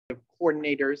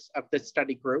coordinators of the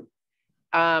study group.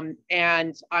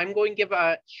 And I'm going to give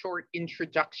a short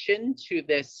introduction to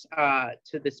this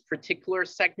particular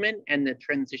segment and the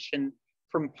transition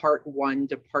from part 1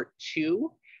 to part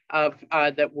 2 of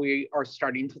that we are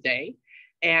starting today,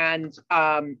 and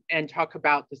talk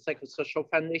about the Psychosocial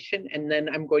Foundation. And then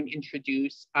I'm going to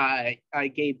introduce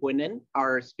Gabe Winant,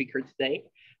 our speaker today,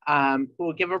 who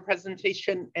will give a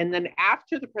presentation. And then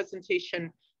after the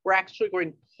presentation, we're actually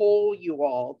going to poll you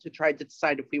all to try to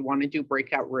decide if we want to do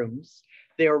breakout rooms.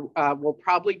 There will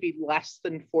probably be less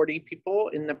than 40 people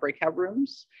in the breakout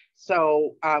rooms.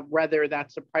 So whether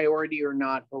that's a priority or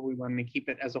not, or we want to keep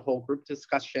it as a whole group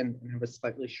discussion and have a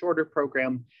slightly shorter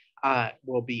program,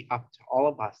 will be up to all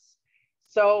of us.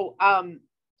 So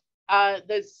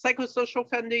the Psychosocial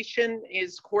Foundation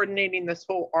is coordinating this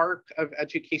whole arc of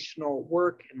educational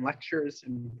work and lectures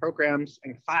and programs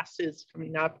and classes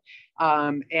coming up.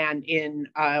 And in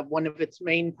one of its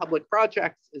main public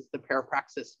projects is the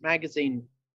Parapraxis magazine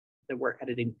that we're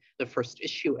editing the first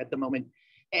issue at the moment.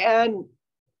 And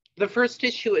the first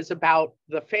issue is about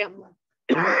the family.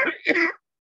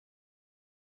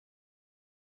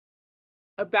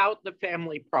 About the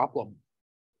family problem.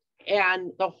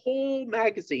 And the whole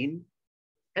magazine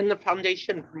and the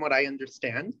foundation, from what I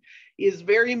understand, is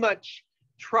very much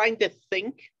trying to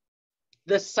think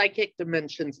the psychic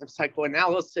dimensions of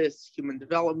psychoanalysis, human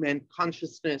development,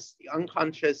 consciousness, the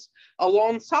unconscious,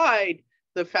 alongside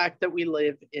the fact that we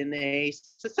live in a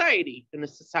society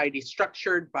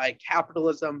structured by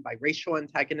capitalism, by racial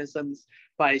antagonisms,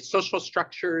 by social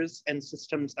structures and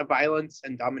systems of violence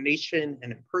and domination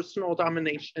and impersonal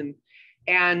domination.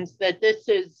 And that this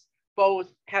is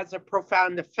both has a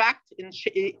profound effect in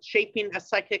shaping a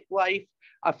psychic life,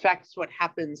 affects what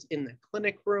happens in the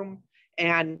clinic room,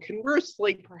 and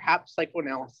conversely, perhaps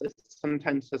psychoanalysis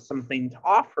sometimes has something to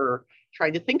offer,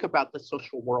 trying to think about the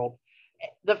social world.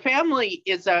 The family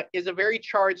is a very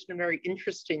charged and very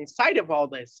interesting side of all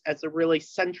this as a really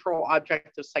central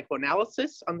object of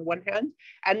psychoanalysis on the one hand,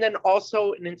 and then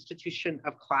also an institution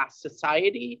of class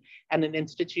society and an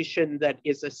institution that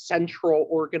is a central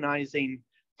organizing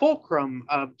fulcrum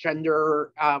of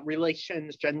gender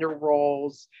relations, gender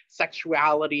roles,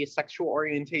 sexuality, sexual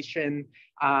orientation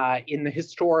in the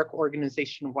historic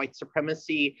organization of white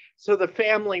supremacy. So the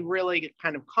family really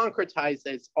kind of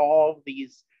concretizes all of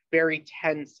these very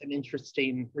tense and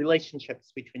interesting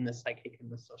relationships between the psychic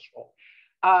and the social.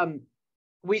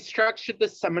 We structured the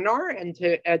seminar and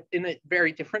in a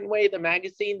very different way, the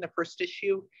magazine, the first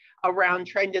issue, around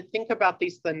trying to think about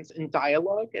these things in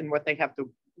dialogue and what they have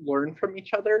to learn from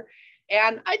each other.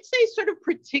 And I'd say sort of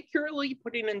particularly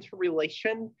putting into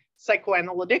relation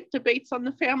psychoanalytic debates on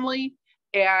the family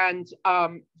and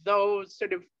those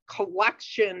sort of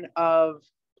collection of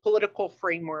political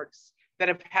frameworks that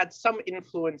have had some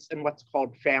influence in what's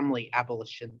called family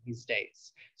abolition these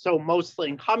days. So mostly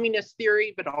in communist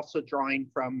theory, but also drawing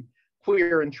from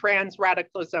queer and trans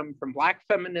radicalism, from Black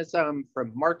feminism,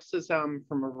 from Marxism,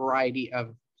 from a variety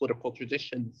of political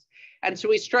traditions. And so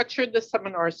we structured the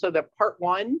seminar so that part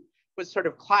 1 was sort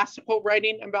of classical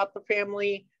writing about the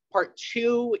family. Part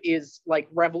 2 is like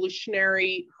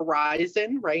revolutionary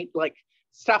horizon, right? Like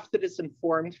stuff that has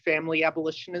informed family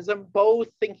abolitionism, both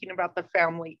thinking about the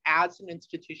family as an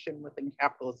institution within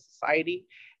capitalist society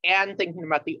and thinking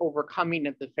about the overcoming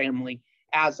of the family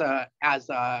as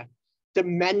a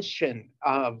dimension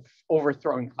of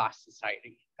overthrowing class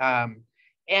society.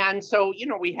 And so, you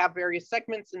know, we have various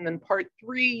segments, and then part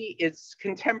 3 is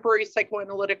contemporary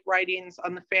psychoanalytic writings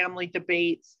on the family,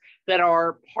 debates that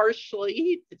are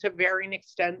partially, to varying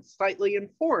extents, slightly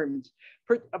informed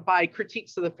by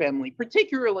critiques of the family,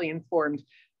 particularly informed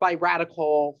by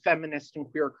radical feminist and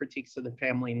queer critiques of the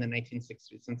family in the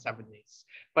 1960s and 70s,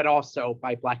 but also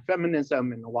by Black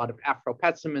feminism and a lot of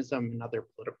Afro-pessimism and other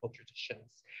political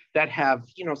traditions that have,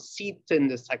 you know, seeped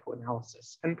into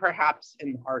psychoanalysis. And perhaps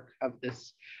in the arc of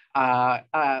this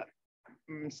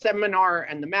seminar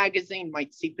and the magazine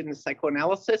might seep into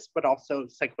psychoanalysis, but also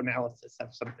psychoanalysis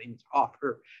have something to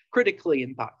offer critically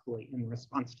and thoughtfully in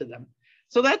response to them.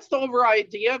 So that's the overall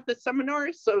idea of the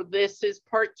seminar. So this is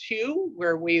part 2,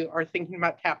 where we are thinking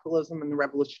about capitalism and the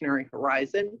revolutionary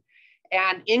horizon.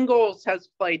 And Engels has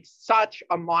played such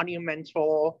a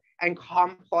monumental and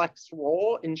complex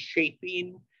role in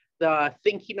shaping the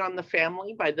thinking on the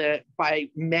family by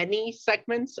many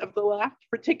segments of the left,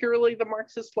 particularly the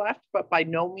Marxist left, but by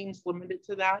no means limited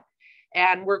to that.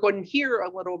 And we're going to hear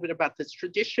a little bit about this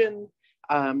tradition,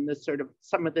 the sort of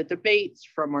some of the debates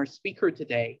from our speaker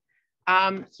today.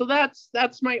 So that's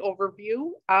my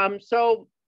overview. So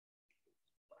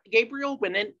Gabriel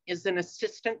Winant is an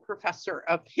assistant professor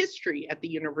of history at the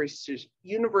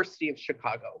University of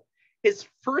Chicago. His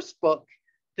first book,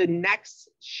 The Next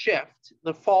Shift,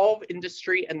 The Fall of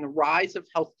Industry and the Rise of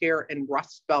Healthcare in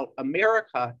Rust Belt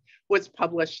America, was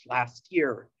published last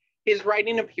year. His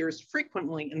writing appears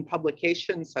frequently in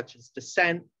publications such as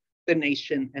Dissent, The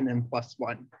Nation, and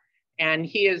N+1. And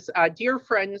he is dear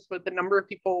friends with a number of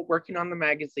people working on the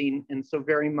magazine, and so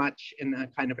very much in a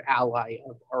kind of ally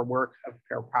of our work of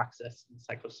Parapraxis and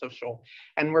Psychosocial.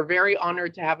 And we're very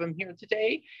honored to have him here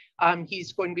today.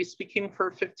 He's going to be speaking for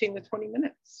 15 to 20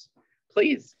 minutes.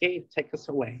 Please, Gabe, take us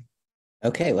away.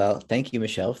 Okay, well, thank you,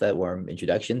 Michelle, for that warm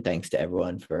introduction. Thanks to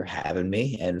everyone for having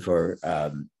me and for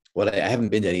I haven't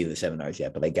been to any of the seminars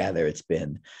yet, but I gather it's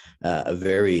been a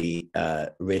very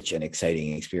rich and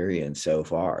exciting experience so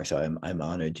far. So I'm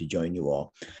honored to join you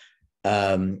all.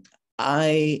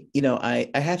 I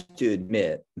have to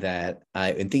admit that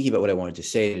in thinking about what I wanted to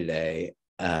say today,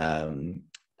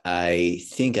 I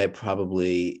think I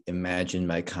probably imagined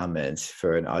my comments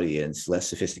for an audience less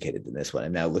sophisticated than this one.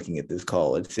 I'm now looking at this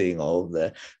call and seeing all of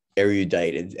the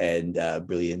erudite and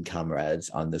brilliant comrades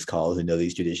on this call who know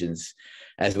these traditions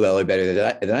as well or better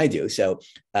than I do. So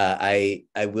I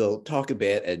will talk a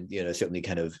bit and certainly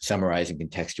kind of summarize and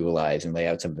contextualize and lay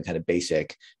out some of the kind of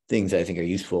basic things that I think are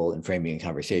useful in framing a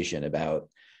conversation about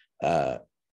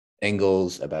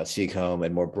Engels, about Seccombe,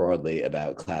 and more broadly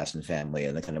about class and family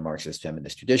and the kind of Marxist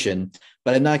feminist tradition.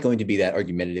 But I'm not going to be that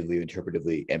argumentatively or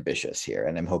interpretively ambitious here.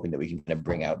 And I'm hoping that we can kind of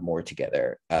bring out more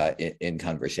together in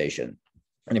conversation.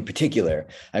 And in particular,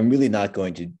 I'm really not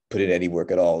going to put in any work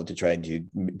at all to try to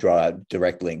draw out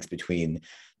direct links between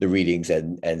the readings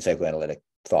and psychoanalytic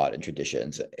thought and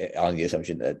traditions on the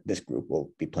assumption that this group will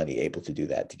be plenty able to do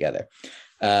that together.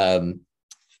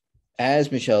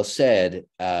 As Michelle said,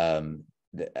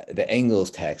 the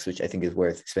Engels text, which I think is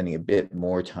worth spending a bit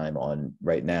more time on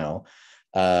right now,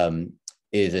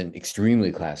 is an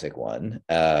extremely classic one.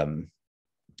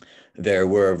 There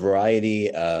were a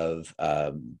variety of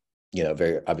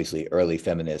very obviously early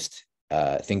feminist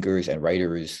thinkers and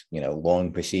writers,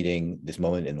 long preceding this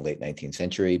moment in the late 19th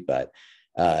century. But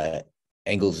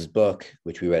Engels's book,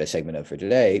 which we read a segment of for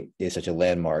today, is such a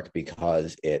landmark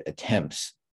because it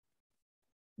attempts,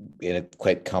 in a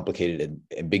quite complicated and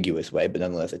ambiguous way, but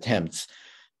nonetheless attempts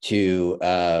to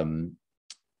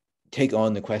take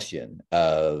on the question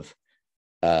of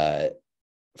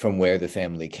from where the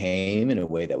family came in a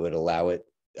way that would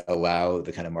allow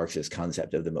the kind of Marxist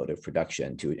concept of the mode of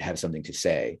production to have something to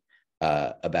say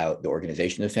about the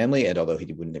organization of family. And although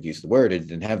he wouldn't have used the word, it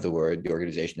didn't have the word, the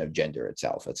organization of gender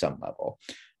itself at some level.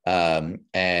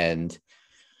 And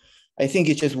I think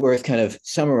it's just worth kind of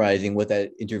summarizing what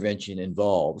that intervention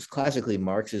involves. Classically,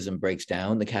 Marxism breaks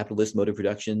down the capitalist mode of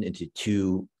production into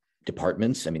two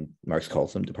departments. I mean, Marx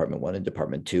calls them Department 1 and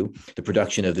Department 2, the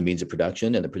production of the means of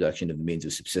production and the production of the means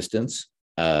of subsistence.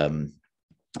 And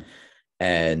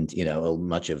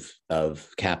much of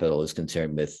capital is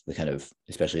concerned with the kind of,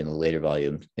 especially in the later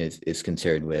volume, is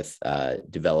concerned with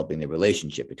developing the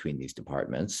relationship between these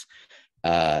departments.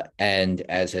 And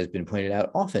as has been pointed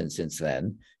out often since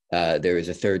then, there is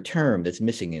a third term that's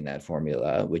missing in that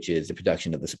formula, which is the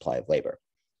production of the supply of labor,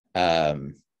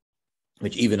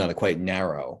 which even on a quite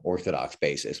narrow orthodox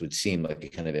basis would seem like a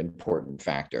kind of important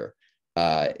factor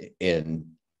in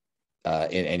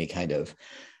any kind of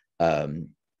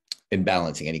in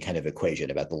balancing any kind of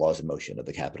equation about the laws of motion of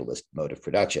the capitalist mode of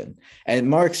production. And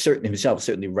Marx himself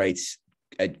certainly writes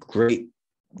at great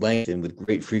length and with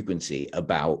great frequency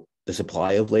about the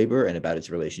supply of labor and about its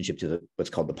relationship to what's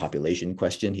called the population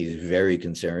question. He's very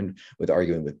concerned with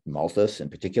arguing with Malthus in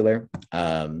particular,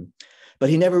 but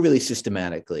he never really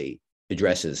systematically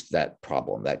addresses that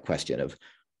problem, that question of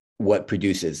what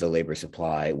produces the labor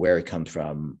supply, where it comes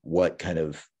from, what kind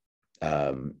of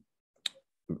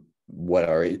what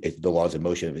are the laws of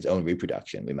motion of its own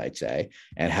reproduction, we might say,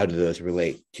 and how do those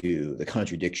relate to the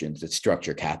contradictions that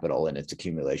structure capital and its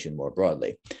accumulation more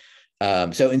broadly.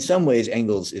 So in some ways,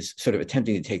 Engels is sort of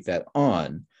attempting to take that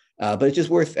on, but it's just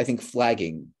worth, I think,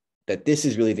 flagging that this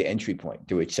is really the entry point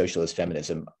through which socialist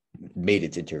feminism made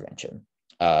its intervention.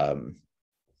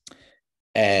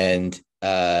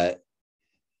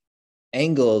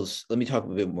 Engels, let me talk a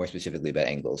bit more specifically about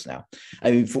Engels now.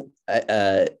 I mean,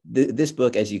 this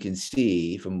book, as you can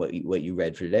see from what you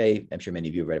read for today, I'm sure many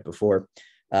of you have read it before,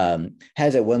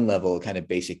 has at one level a kind of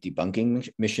basic debunking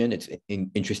mission. It's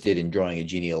interested in drawing a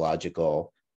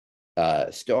genealogical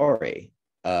story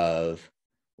of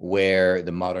where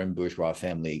the modern bourgeois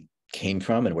family came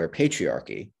from and where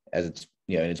patriarchy, as it's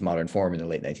in its modern form in the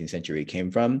late 19th century,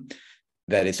 came from.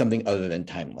 That is something other than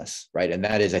timeless, right? And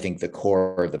that is, I think, the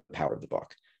core of the power of the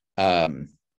book.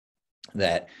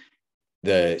 that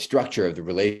the structure of the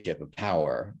relationship of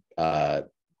power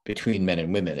between men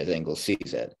and women, as Engels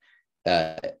sees it,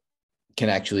 can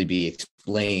actually be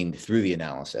explained through the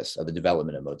analysis of the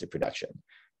development of modes of production.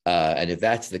 And if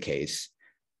that's the case,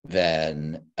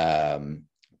 then modern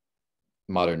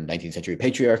 19th century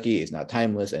patriarchy is not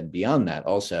timeless. And beyond that,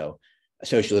 also, a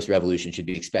socialist revolution should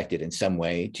be expected in some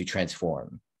way to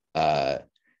transform, to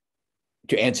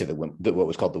answer what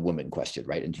was called the woman question,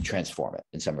 right? And to transform it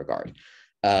in some regard.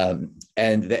 And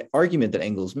the argument that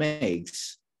Engels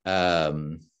makes,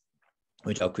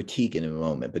 which I'll critique in a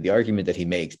moment, but the argument that he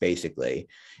makes basically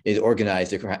is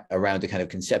organized around a kind of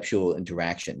conceptual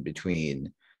interaction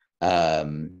between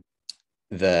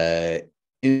the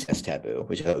incest taboo,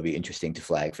 which I thought would be interesting to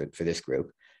flag for this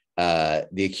group,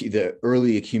 the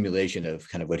early accumulation of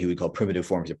kind of what he would call primitive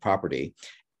forms of property,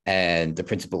 and the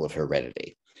principle of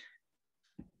heredity.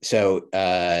 So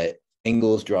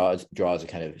Engels draws a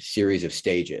kind of series of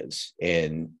stages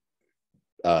in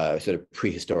sort of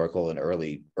prehistorical and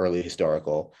early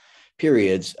historical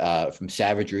periods, from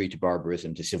savagery to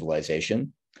barbarism to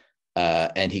civilization,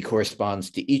 and he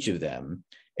corresponds to each of them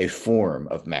a form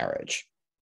of marriage.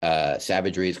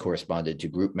 Savagery is corresponded to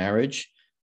group marriage,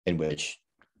 in which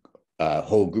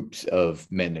whole groups of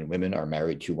men and women are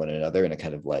married to one another in a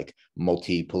kind of like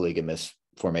multi-polygamous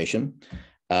formation.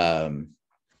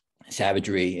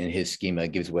 Savagery in his schema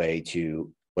gives way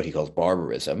to what he calls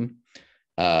barbarism.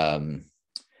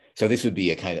 So this would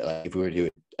be a kind of, like, if we were to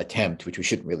attempt, which we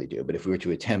shouldn't really do, but if we were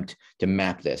to attempt to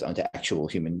map this onto actual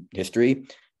human history,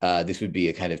 this would be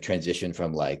a kind of transition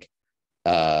from like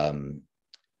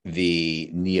the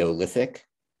Neolithic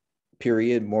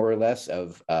period, more or less,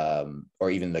 of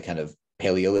or even the kind of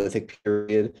Paleolithic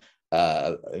period,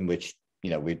 in which,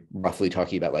 you know, we're roughly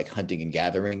talking about like hunting and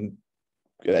gathering.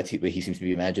 That's what he seems to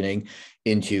be imagining,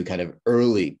 into kind of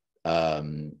early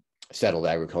settled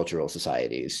agricultural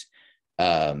societies,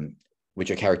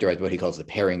 which are characterized by what he calls the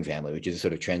pairing family, which is a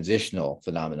sort of transitional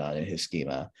phenomenon in his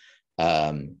schema,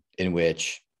 in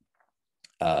which,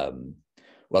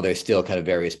 while there's still kind of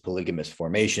various polygamous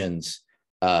formations,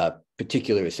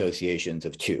 particular associations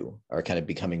of two are kind of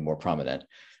becoming more prominent.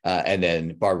 And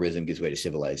then barbarism gives way to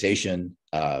civilization,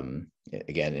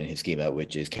 again, in his schema,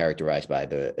 which is characterized by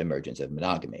the emergence of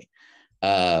monogamy.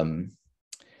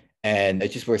 And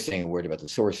it's just worth saying a word about the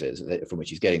sources from which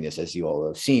he's getting this. As you all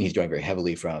have seen, he's drawing very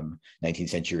heavily from 19th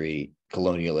century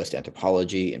colonialist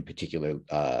anthropology, in particular,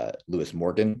 Lewis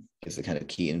Morgan is the kind of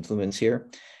key influence here.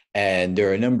 And there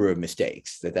are a number of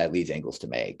mistakes that leads Engels to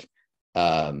make.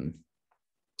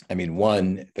 I mean,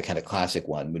 one, the kind of classic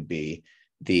one would be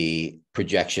the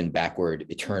projection backward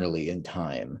eternally in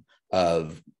time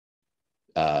of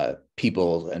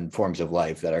people and forms of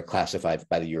life that are classified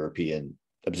by the European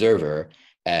observer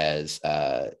as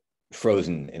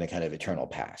frozen in a kind of eternal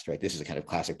past, right? This is a kind of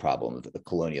classic problem of the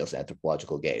colonialist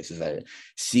anthropological gaze, is that it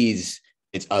sees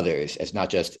its others as not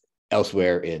just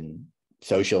elsewhere in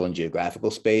social and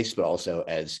geographical space, but also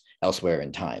as elsewhere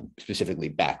in time, specifically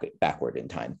backward in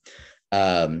time.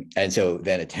 And so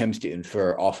then attempts to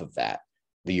infer off of that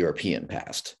the European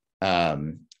past.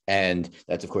 And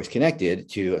that's, of course, connected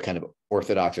to a kind of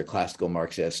orthodox or classical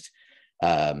Marxist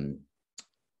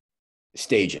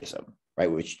stagism,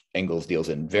 right, which Engels deals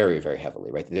in very, very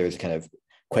heavily, right? There's kind of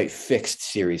quite fixed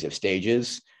series of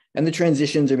stages, and the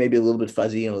transitions are maybe a little bit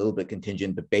fuzzy and a little bit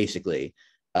contingent, but basically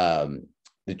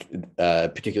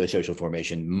the particular social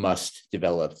formation must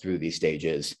develop through these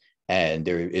stages. And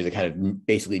there is a kind of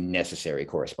basically necessary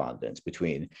correspondence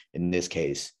between, in this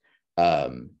case,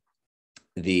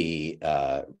 the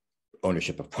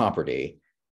ownership of property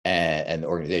and the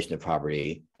organization of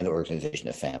property and the organization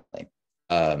of family.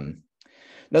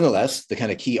 Nonetheless, the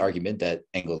kind of key argument that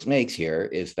Engels makes here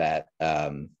is that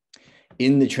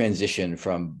in the transition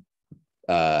from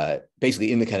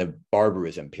basically in the kind of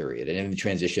barbarism period and in the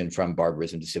transition from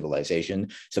barbarism to civilization,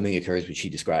 something occurs which he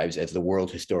describes as the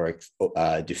world historic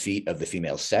defeat of the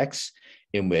female sex,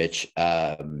 in which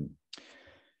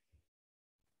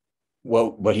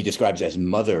what he describes as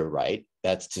mother right,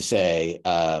 that's to say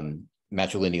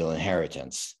matrilineal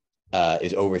inheritance,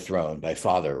 is overthrown by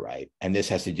father right. And this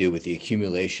has to do with the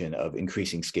accumulation of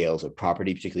increasing scales of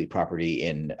property, particularly property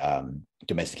in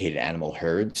domesticated animal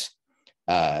herds,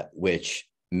 which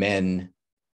men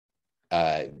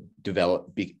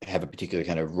have a particular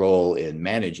kind of role in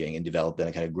managing, and develop then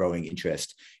a kind of growing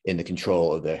interest in the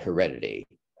control of the heredity,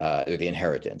 or the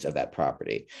inheritance of that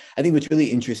property. I think what's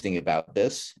really interesting about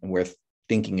this and worth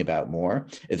thinking about more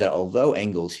is that although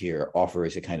Engels here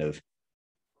offers a kind of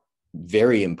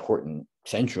very important,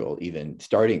 central even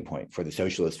starting point for the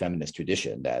socialist feminist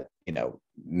tradition that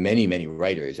many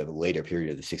writers of the later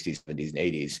period of the 60s, 70s, and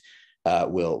 80s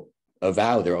will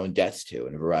avow their own deaths to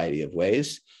in a variety of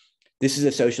ways. This is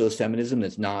a socialist feminism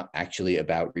that's not actually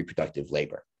about reproductive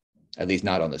labor, at least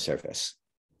not on the surface.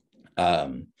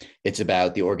 It's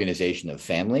about the organization of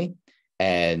family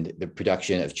and the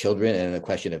production of children and the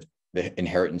question of the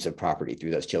inheritance of property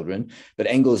through those children. But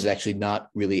Engels is actually not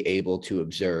really able to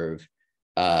observe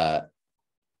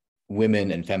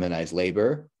women and feminized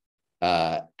labor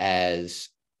as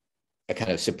a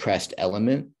kind of suppressed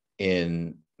element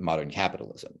in modern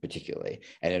capitalism, particularly.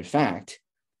 And in fact,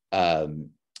 the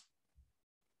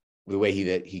way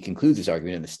he concludes this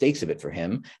argument and the stakes of it for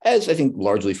him, as I think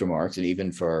largely for Marx and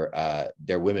even for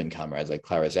their women comrades like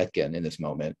Clara Zetkin in this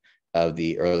moment of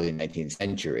the early 19th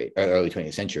century or early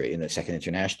 20th century in the Second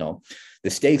International, the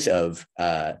stakes of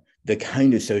the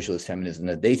kind of socialist feminism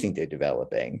that they think they're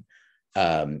developing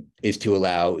is to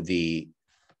allow the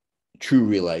true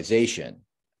realization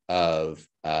of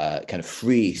kind of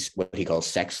free, what he calls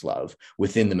sex love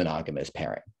within the monogamous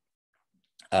pairing.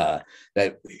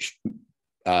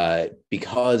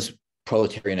 Because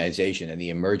proletarianization and the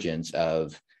emergence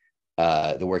of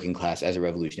the working class as a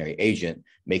revolutionary agent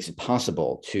makes it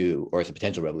possible to, or as a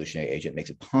potential revolutionary agent, makes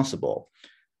it possible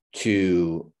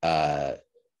to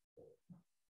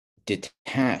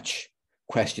detach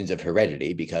questions of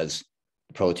heredity, because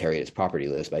the proletariat is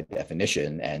propertyless by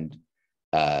definition and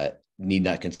need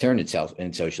not concern itself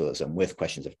in socialism with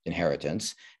questions of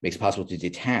inheritance, makes it possible to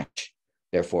detach,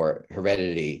 therefore,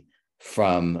 heredity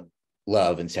from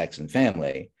love and sex and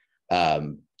family.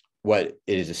 What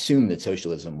it is assumed that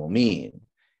socialism will mean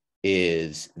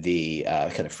is the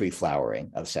kind of free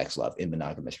flowering of sex love in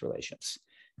monogamous relations.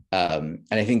 And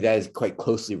I think that is quite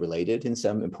closely related in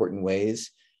some important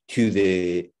ways to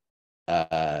the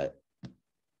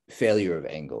failure of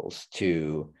Engels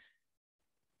to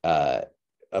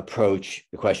approach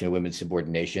the question of women's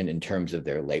subordination in terms of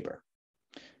their labor.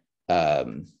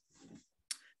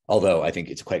 Although I think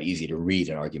it's quite easy to read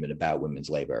an argument about women's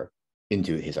labor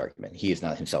into his argument. He is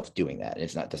not himself doing that.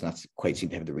 And does not quite seem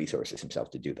to have the resources himself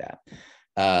to do that.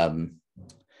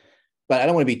 But I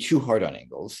don't want to be too hard on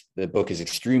Engels. The book is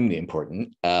extremely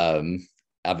important,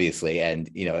 obviously. And,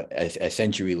 a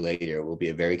century later, it will be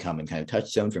a very common kind of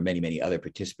touchstone for many other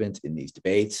participants in these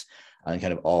debates on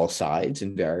kind of all sides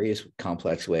in various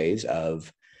complex ways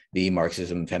of the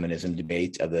Marxism feminism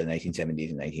debate of the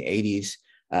 1970s and 1980s.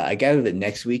 I gather that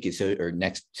next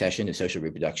session is social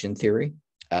reproduction theory.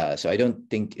 So I don't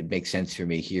think it makes sense for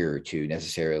me here to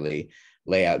necessarily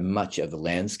lay out much of the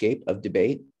landscape of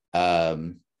debate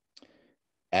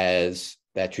as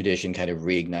that tradition kind of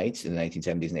reignites in the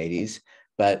 1970s and 80s.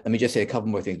 But let me just say a couple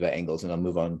more things about Engels, and I'll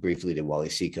move on briefly to Wally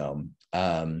Seccombe.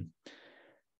 I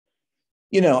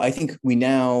think we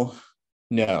now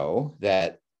know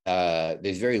that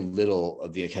there's very little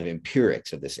of the kind of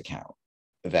empirics of this account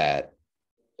that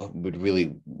we would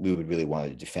really want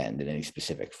to defend in any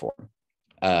specific form.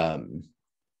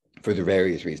 For the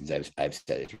various reasons I've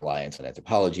said, its reliance on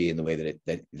anthropology and the way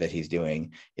that he's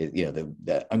doing is,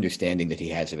 the understanding that he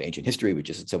has of ancient history,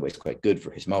 which is in some ways quite good for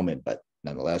his moment, but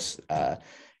nonetheless,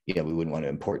 we wouldn't want to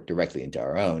import directly into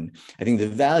our own. I think the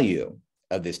value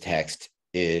of this text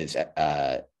is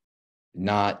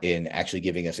not in actually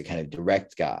giving us a kind of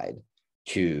direct guide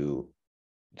to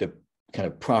the kind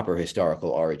of proper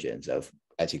historical origins of,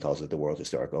 as he calls it, the world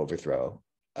historic overthrow,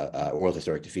 world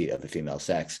historic defeat of the female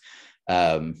sex,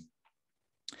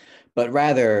 but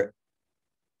rather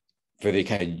for the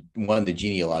kind of, one, the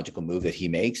genealogical move that he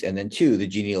makes, and then two, the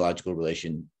genealogical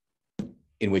relation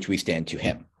in which we stand to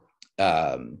him,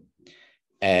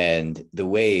 and the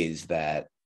ways that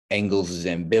Engels'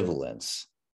 ambivalence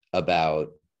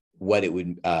about what it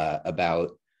would,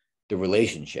 about the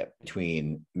relationship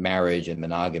between marriage and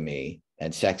monogamy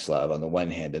and sex love on the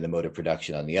one hand and the mode of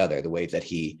production on the other, the ways that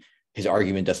his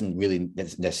argument doesn't really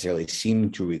necessarily seem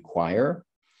to require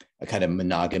a kind of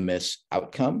monogamous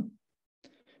outcome,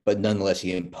 but nonetheless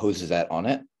he imposes that on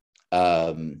it,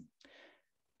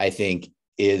 I think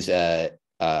is a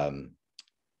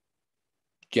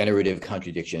generative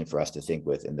contradiction for us to think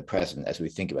with in the present as we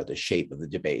think about the shape of the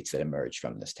debates that emerge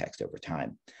from this text over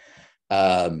time.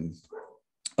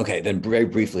 Okay, then very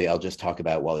briefly, I'll just talk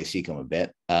about Wally Seccombe a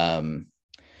bit.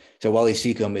 So Wally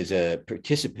Seccombe is a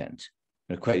participant,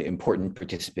 a quite important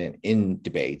participant in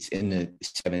debates in the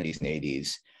 70s and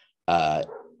 80s,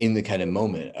 in the kind of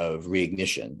moment of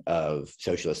reignition of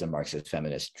socialist and Marxist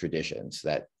feminist traditions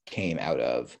that came out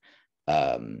of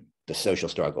the social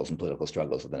struggles and political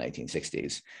struggles of the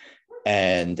 1960s.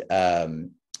 And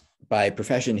by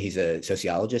profession, he's a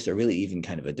sociologist, or really even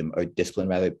kind of a discipline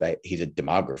rather, but he's a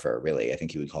demographer, really. I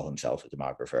think he would call himself a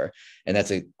demographer. And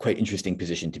that's a quite interesting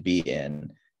position to be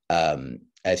in.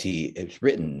 As he has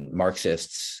written,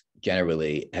 Marxists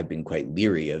generally have been quite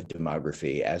leery of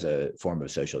demography as a form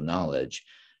of social knowledge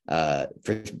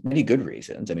for many good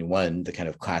reasons. I mean, one, the kind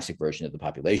of classic version of the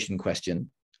population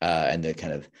question and the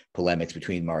kind of polemics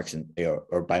between Marx and,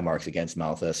 or by Marx against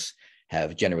Malthus,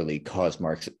 have generally caused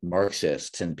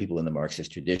Marxists and people in the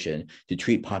Marxist tradition to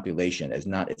treat population as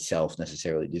not itself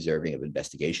necessarily deserving of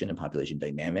investigation, and population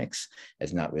dynamics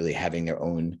as not really having their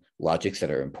own logics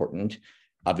that are important.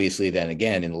 Obviously, then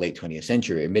again, in the late 20th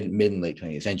century, mid and late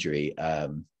 20th century,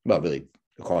 well, really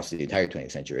across the entire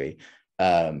 20th century,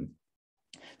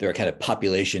 there are kind of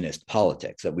populationist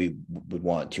politics that we would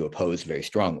want to oppose very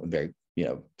strongly, very,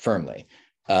 firmly.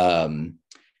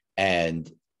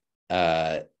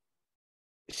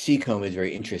 Seccombe is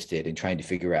very interested in trying to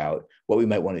figure out what we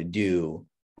might want to do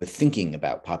with thinking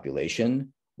about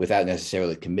population without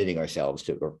necessarily committing ourselves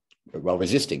to, or while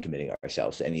resisting committing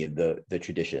ourselves to any of the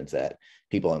traditions that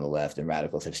people on the left and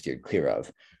radicals have steered clear of.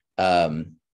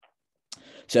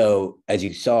 So as you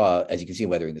can see in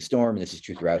Weathering the Storm, and this is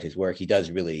true throughout his work, he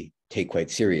does really take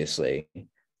quite seriously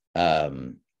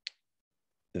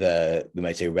we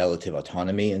might say relative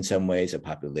autonomy in some ways of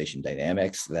population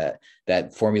dynamics.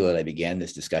 That formula that I began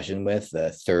this discussion with,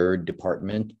 the third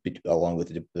department, along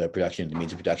with the production of the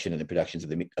means of production and the productions of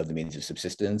the means of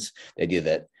subsistence, the idea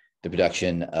that the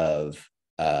production of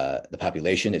the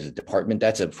population is a department,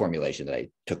 that's a formulation that I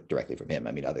took directly from him.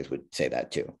 I mean, others would say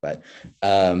that too, but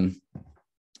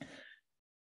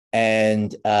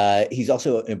he's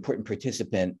also an important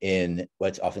participant in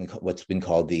what's been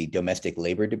called the domestic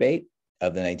labor debate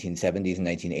of the 1970s and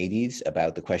 1980s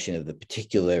about the question of the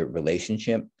particular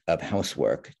relationship of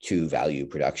housework to value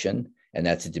production. And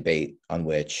that's a debate on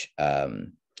which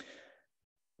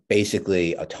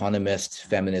basically autonomist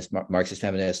feminists, Marxist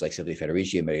feminists like Silvia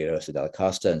Federici and Maria Rosa Dalla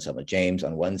Costa and Selma James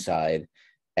on one side,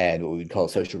 and what we would call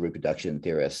social reproduction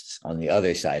theorists on the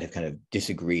other side, have kind of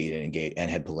disagreed and engaged and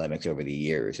had polemics over the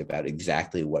years about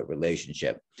exactly what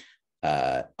relationship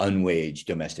unwaged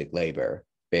domestic labor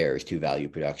bears to value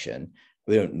production.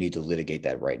 We don't need to litigate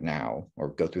that right now or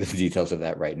go through the details of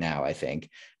that right now, I think.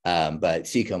 But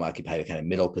Seccombe occupied a kind of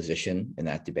middle position in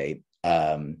that debate.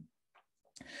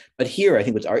 But here, I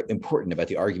think what's important about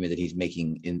the argument that he's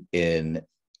making in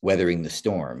Weathering the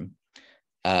Storm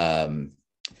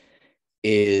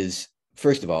is,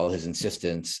 first of all, his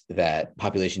insistence that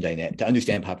to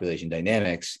understand population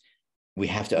dynamics, we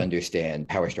have to understand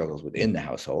power struggles within the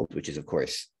household, which is, of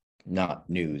course, not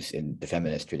news in the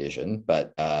feminist tradition,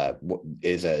 but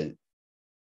is a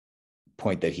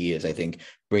point that he is, I think,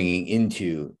 bringing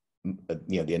into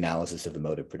the analysis of the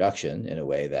mode of production in a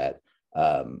way that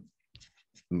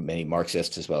many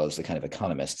Marxists, as well as the kind of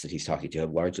economists that he's talking to,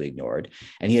 have largely ignored.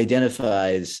 And he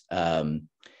identifies, in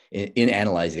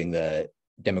analyzing the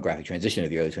demographic transition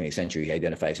of the early 20th century, he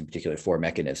identifies in particular four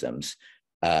mechanisms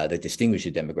that distinguish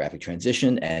the demographic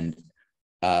transition and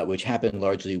which happened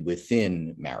largely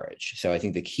within marriage. So I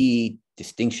think the key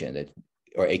distinction that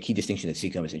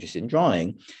Seccombe is interested in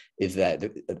drawing is that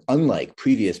unlike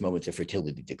previous moments of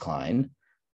fertility decline,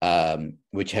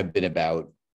 which have been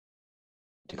about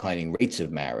declining rates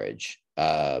of marriage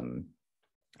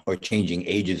or changing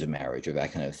ages of marriage or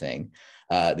that kind of thing,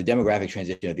 the demographic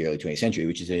transition of the early 20th century,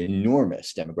 which is an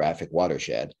enormous demographic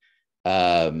watershed,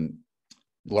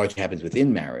 largely happens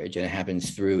within marriage, and it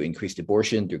happens through increased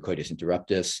abortion, through coitus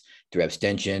interruptus, through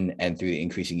abstention, and through the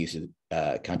increasing use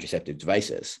of contraceptive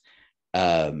devices.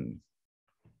 And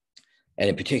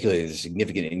in particular, there's a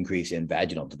significant increase in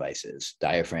vaginal devices,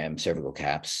 diaphragm, cervical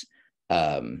caps.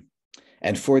 And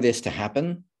for this to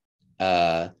happen,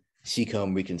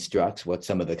 Seccombe reconstructs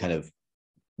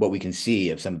what we can see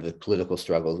of some of the political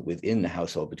struggles within the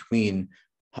household between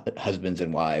husbands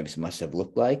and wives must have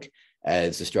looked like,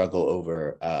 as the struggle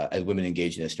over, as women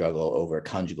engaged in a struggle over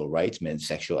conjugal rights, men's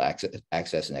sexual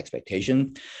access and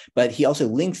expectation. But he also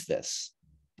links this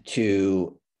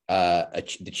to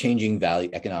the changing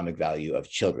economic value of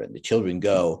children. The children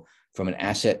go from an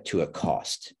asset to a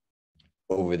cost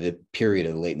over the period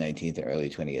of the late 19th and early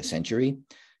 20th century.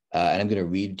 And I'm going to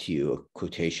read to you a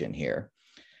quotation here.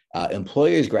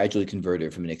 Employers gradually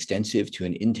converted from an extensive to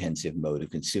an intensive mode of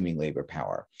consuming labor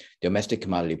power. Domestic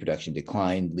commodity production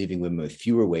declined, leaving women with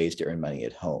fewer ways to earn money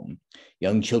at home.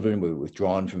 Young children were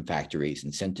withdrawn from factories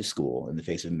and sent to school in the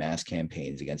face of mass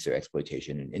campaigns against their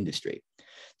exploitation in industry.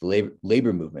 The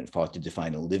labor movement fought to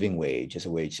define a living wage as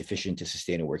a wage sufficient to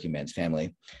sustain a working man's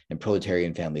family, and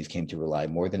proletarian families came to rely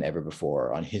more than ever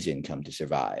before on his income to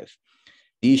survive.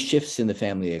 These shifts in the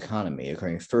family economy,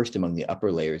 occurring first among the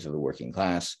upper layers of the working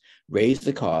class, raised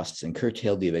the costs and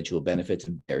curtailed the eventual benefits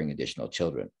of bearing additional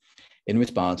children. In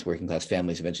response, working class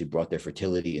families eventually brought their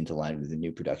fertility into line with the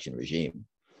new production regime.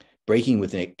 Breaking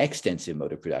with an extensive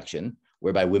mode of production,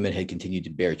 whereby women had continued to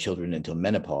bear children until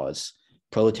menopause,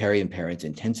 proletarian parents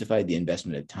intensified the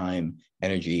investment of time,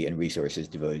 energy, and resources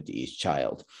devoted to each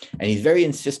child. And he's very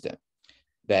insistent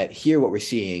that here what we're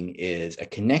seeing is a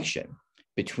connection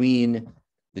between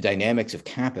the dynamics of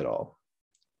capital,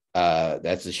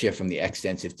 that's the shift from the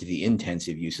extensive to the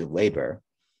intensive use of labor,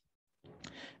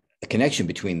 a connection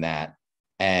between that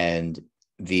and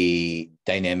the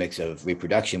dynamics of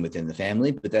reproduction within the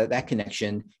family, but that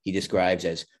connection he describes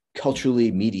as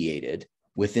culturally mediated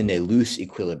within a loose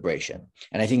equilibration.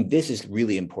 And I think this is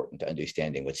really important to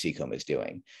understanding what Seccombe is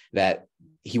doing, that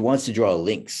he wants to draw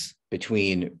links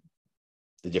between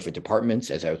the different departments,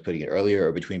 as I was putting it earlier,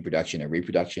 or between production and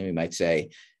reproduction. We might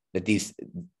say that these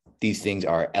things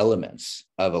are elements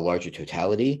of a larger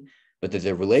totality, but that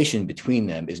the relation between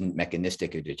them isn't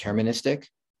mechanistic or deterministic,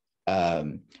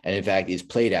 and in fact is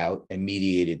played out and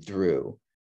mediated through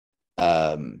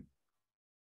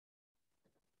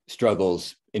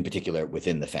struggles, in particular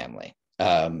within the family.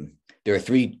 There are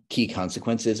three key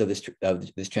consequences of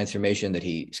this transformation that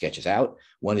he sketches out.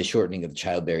 One is shortening of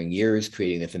childbearing years,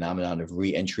 creating the phenomenon of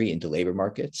re-entry into labor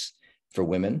markets for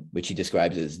women, which he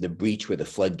describes as the breach where the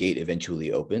floodgate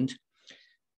eventually opened.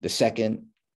 The second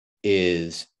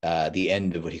is the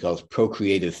end of what he calls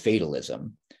procreative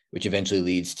fatalism, which eventually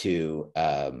leads to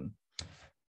a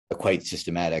quite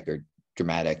systematic or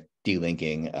dramatic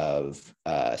delinking of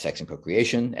sex and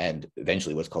procreation, and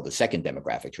eventually what's called the second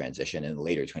demographic transition in the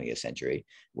later 20th century,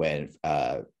 when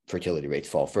fertility rates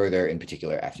fall further, in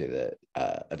particular after the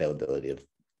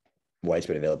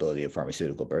widespread availability of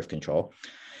pharmaceutical birth control.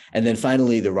 And then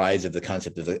finally, the rise of the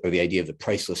concept of the idea of the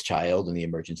priceless child and the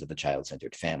emergence of the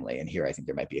child-centered family. And here I think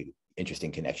there might be an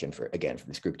interesting connection for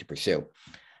this group to pursue.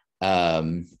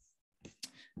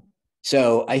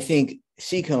 So I think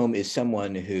Seccombe is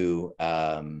someone who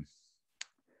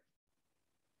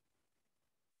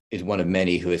is one of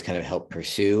many who has kind of helped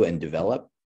pursue and develop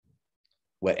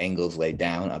what Engels laid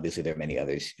down. Obviously, there are many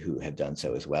others who have done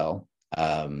so as well.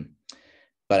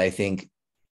 But I think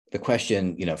the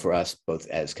question, for us, both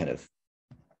as kind of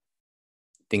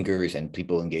thinkers and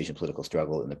people engaged in political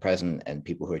struggle in the present, and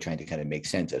people who are trying to kind of make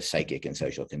sense of psychic and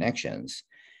social connections,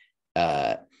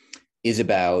 is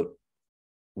about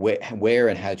where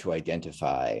and how to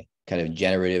identify kind of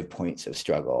generative points of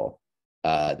struggle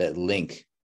that link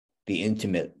the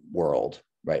intimate world,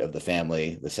 right, of the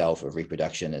family, the self, of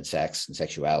reproduction and sex and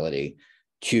sexuality,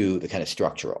 to the kind of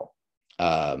structural.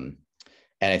 And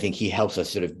I think he helps us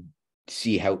sort of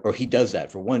see how, or he does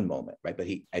that for one moment, right? But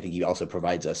I think he also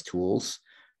provides us tools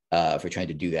for trying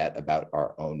to do that about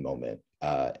our own moment.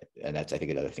 And that's, I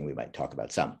think, another thing we might talk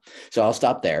about some. So I'll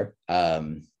stop there.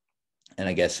 And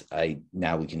I guess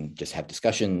now we can just have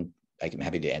discussion. I'm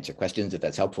happy to answer questions if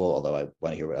that's helpful, although I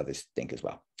want to hear what others think as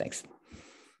well. Thanks.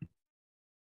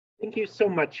 Thank you so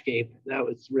much, Gabe. That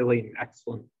was really an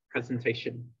excellent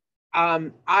presentation.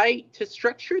 To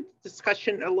structure the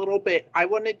discussion a little bit, I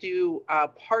want to do a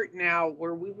part now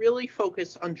where we really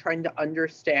focus on trying to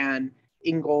understand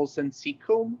Engels and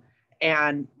Seccombe,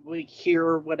 and we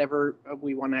hear whatever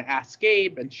we want to ask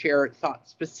Gabe and share thoughts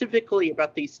specifically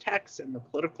about these texts and the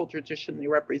political tradition they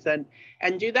represent,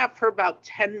 and do that for about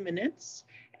 10 minutes,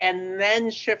 and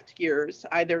then shift gears,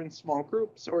 either in small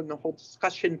groups or in the whole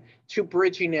discussion, to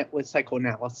bridging it with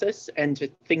psychoanalysis and to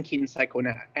thinking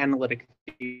psychoanalytic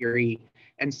theory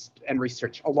and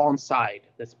research alongside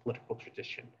this political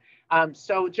tradition.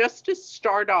 So just to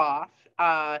start off,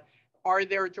 are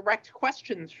there direct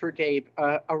questions for Gabe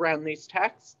around these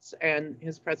texts and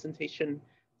his presentation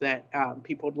that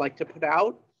people would like to put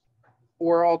out?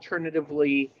 Or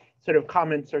alternatively, sort of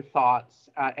comments or thoughts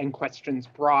and questions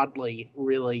broadly,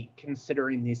 really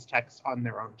considering these texts on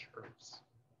their own terms?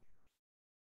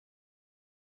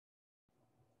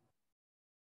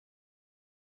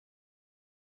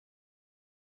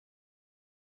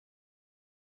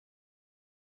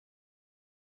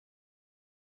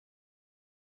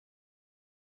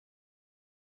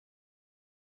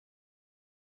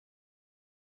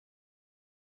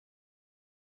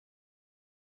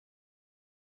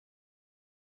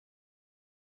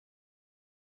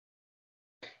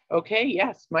 Okay,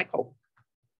 yes, Michael.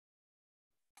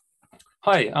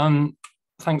 Hi,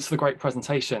 thanks for the great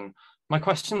presentation. My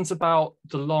question's about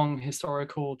the long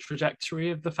historical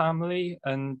trajectory of the family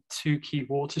and two key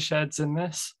watersheds in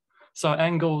this. So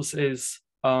Engels is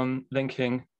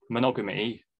linking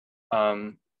monogamy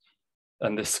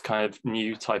this kind of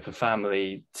new type of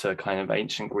family to kind of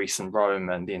ancient Greece and Rome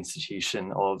and the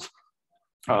institution of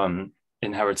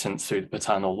inheritance through the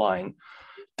paternal line.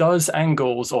 Does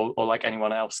Engels or like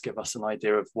anyone else give us an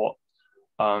idea of what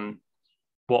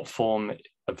form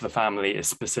of the family is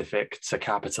specific to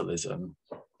capitalism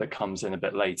that comes in a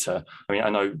bit later? I mean, I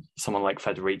know someone like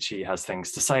Federici has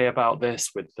things to say about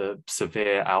this with the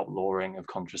severe outlawing of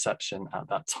contraception at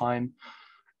that time.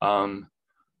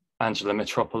 Angela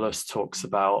Mitropoulos talks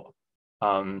about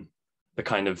the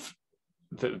kind of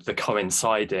the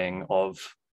coinciding of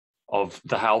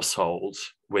the household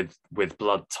with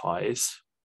blood ties,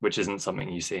 which isn't something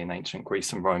you see in ancient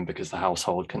Greece and Rome, because the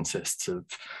household consists of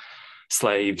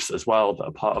slaves as well that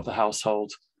are part of the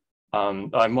household.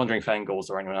 I'm wondering if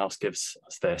Engels or anyone else gives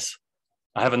us this.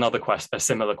 I have a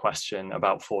similar question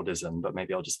about Fordism, but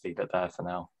maybe I'll just leave it there for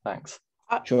now. Thanks.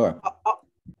 Sure.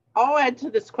 I'll add to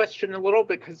this question a little,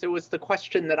 because it was the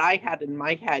question that I had in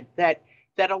my head, that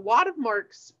a lot of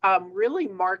Marx really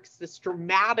marks this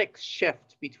dramatic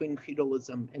shift between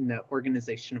feudalism and the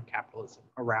organization of capitalism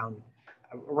around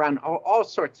all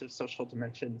sorts of social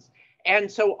dimensions.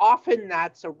 And so often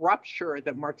that's a rupture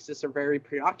that Marxists are very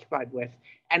preoccupied with.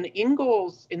 And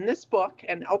Engels, in this book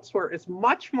and elsewhere, is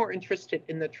much more interested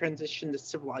in the transition to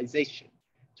civilization,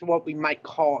 to what we might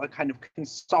call a kind of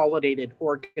consolidated,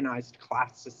 organized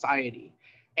class society.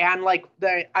 And like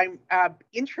I'm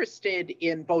interested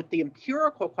in both the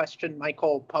empirical question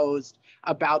Michael posed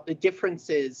about the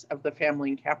differences of the family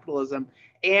and capitalism,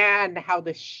 and how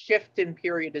the shift in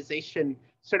periodization,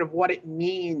 sort of what it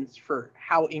means for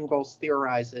how Engels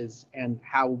theorizes and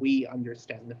how we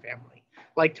understand the family.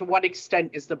 Like, to what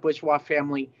extent is the bourgeois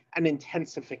family an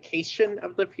intensification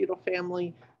of the feudal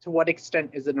family? To what extent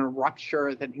is it a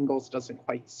rupture that Engels doesn't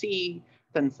quite see?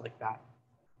 Things like that.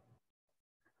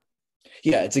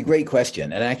 Yeah, it's a great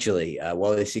question. And actually,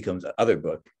 Wally Seccombe's other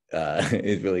book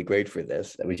is really great for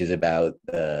this, which is about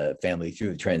family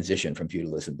through the transition from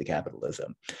feudalism to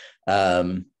capitalism.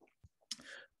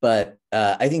 But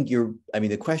I think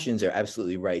the questions are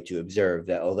absolutely right to observe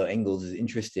that although Engels is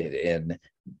interested in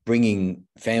bringing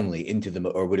family into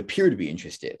or would appear to be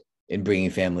interested in bringing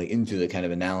family into the kind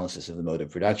of analysis of the mode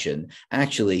of production,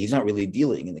 actually, he's not really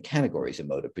dealing in the categories of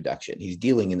mode of production. He's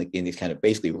dealing in these kind of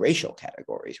basically racial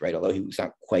categories, right? Although he was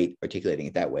not quite articulating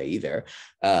it that way either,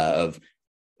 of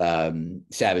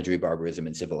savagery, barbarism,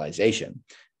 and civilization.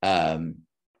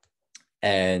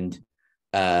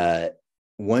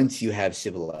 Once you have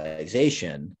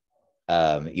civilization,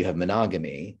 you have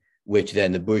monogamy, which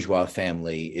then the bourgeois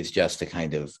family is just a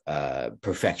kind of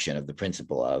perfection of the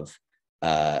principle of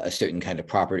a certain kind of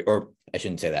property, or I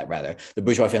shouldn't say that, rather. The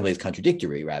bourgeois family is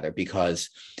contradictory, rather, because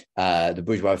the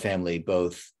bourgeois family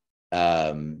both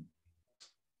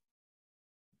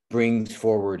brings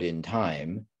forward in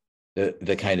time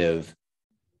the kind of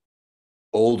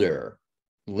older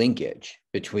linkage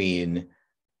between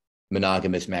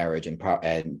monogamous marriage and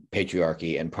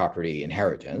patriarchy and property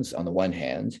inheritance on the one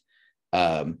hand,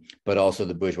 but also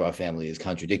the bourgeois family is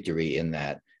contradictory in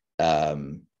that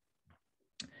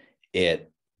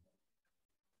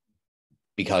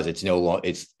because it's no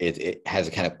longer, it has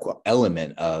a kind of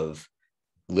element of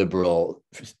liberal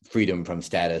freedom from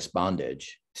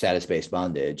status-based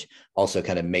bondage, also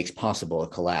kind of makes possible a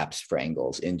collapse for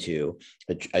Engels into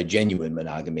a genuine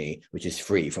monogamy, which is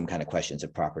free from kind of questions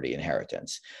of property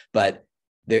inheritance. But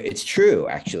it's true,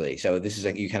 actually. So this is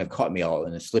like, you kind of caught me all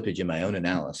in a slippage in my own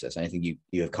analysis. And I think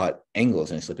you have caught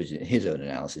Engels in a slippage in his own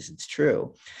analysis. It's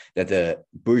true that the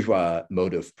bourgeois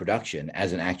mode of production,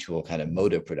 as an actual kind of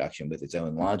mode of production with its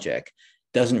own logic,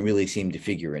 doesn't really seem to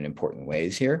figure in important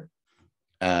ways here.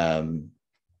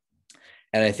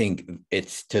 And I think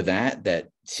it's to that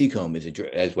Seccombe is,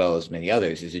 as well as many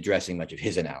others, is addressing much of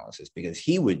his analysis, because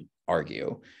he would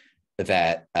argue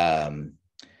that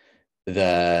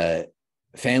the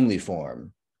family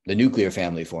form, the nuclear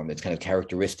family form that's kind of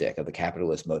characteristic of the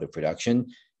capitalist mode of production,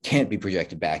 can't be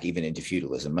projected back even into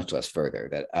feudalism, much less further.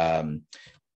 That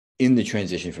in the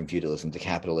transition from feudalism to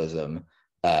capitalism,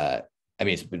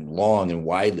 it's been long and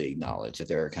widely acknowledged that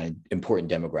there are kind of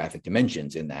important demographic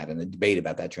dimensions in that. And the debate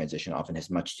about that transition often has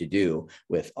much to do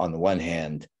with, on the one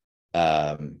hand,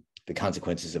 the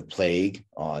consequences of plague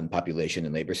on population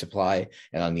and labor supply,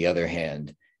 and on the other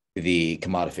hand, the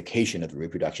commodification of the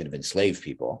reproduction of enslaved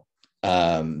people.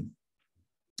 So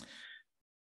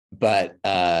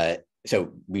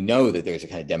we know that there's a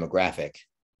kind of demographic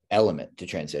element to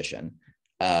transition,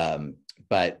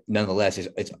 but nonetheless,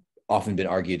 it's often been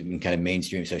argued in kind of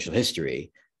mainstream social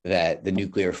history that the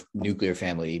nuclear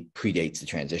family predates the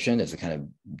transition as a kind of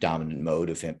dominant mode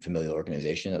of familial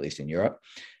organization, at least in Europe.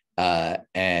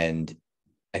 And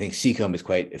I think Seccombe is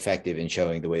quite effective in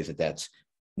showing the ways that that's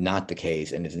not the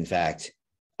case, and is in fact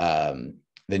the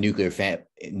nuclear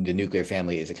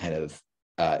family is a kind of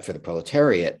for the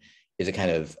proletariat is a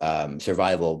kind of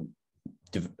survival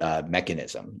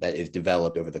mechanism that is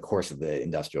developed over the course of the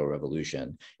Industrial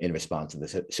Revolution in response to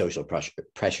the social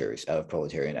pressures of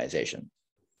proletarianization.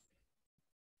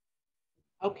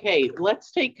 Okay,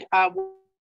 let's take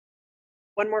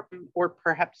one more, or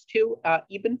perhaps two.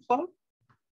 Ebenflow.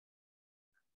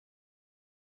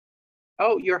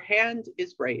 Oh, your hand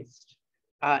is raised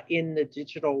in the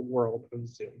digital world of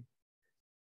Zoom.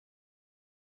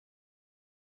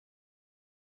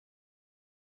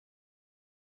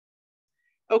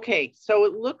 Okay, so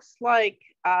it looks like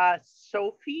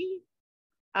Sophie,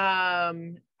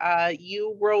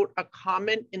 you wrote a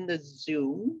comment in the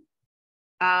Zoom.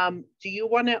 Do you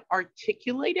want to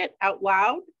articulate it out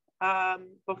loud?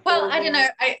 Well, I don't know.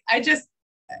 I just,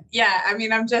 yeah, I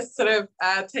mean, I'm just sort of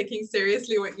taking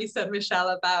seriously what you said, Michelle,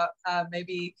 about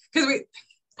maybe, because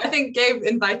I think Gabe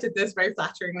invited this very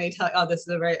flatteringly, telling, oh, this is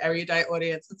a very erudite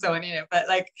audience and so on, you know, but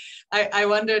like, I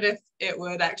wondered if it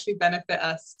would actually benefit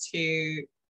us to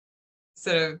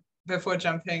sort of, before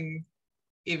jumping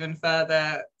even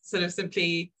further, sort of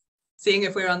simply seeing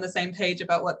if we're on the same page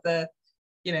about what the,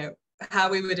 you know, how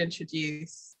we would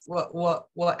introduce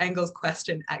what Engels'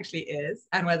 question actually is,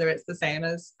 and whether it's the same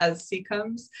as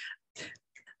Seccombe's.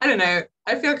 I don't know.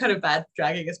 I feel kind of bad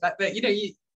dragging us back, but you know,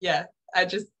 yeah. I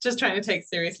just trying to take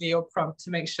seriously your prompt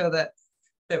to make sure that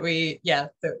we you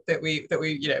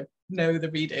know the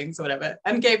readings or whatever.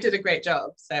 And Gabe did a great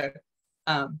job. So,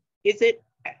 is it?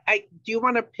 Do you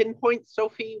want to pinpoint,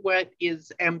 Sophie, what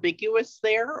is ambiguous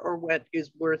there, or what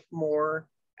is worth more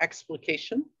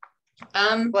explication?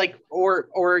 Like,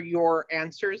 or your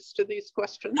answers to these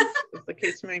questions, as the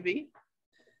case may be.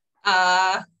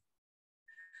 Not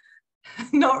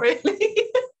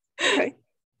really. Okay.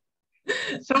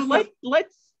 So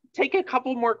let's take a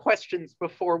couple more questions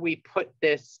before we put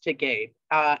this to Gabe.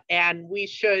 And we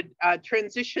should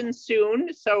transition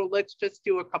soon. So let's just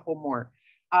do a couple more.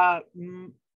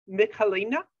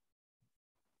 Michalina?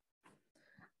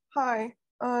 Hi.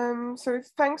 So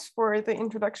thanks for the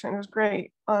introduction. It was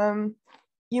great.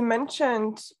 You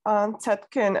mentioned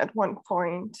Zetkin at one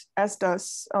point, as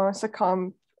does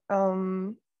Seccombe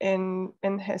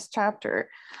in his chapter.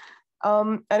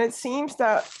 And it seems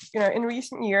that, you know, in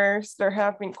recent years, there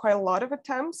have been quite a lot of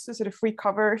attempts to sort of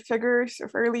recover figures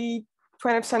of early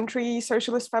 20th century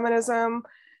socialist feminism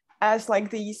as like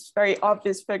these very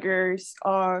obvious figures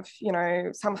of, you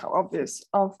know, somehow obvious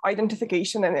of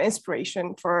identification and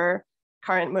inspiration for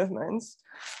current movements.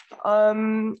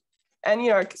 And, you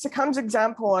know, Seccombe's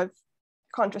example of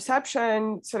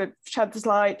contraception sort of sheds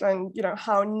light on, you know,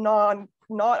 how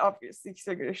not obvious these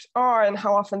figures are, and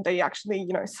how often they actually,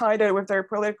 you know, sided with their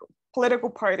political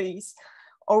parties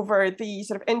over the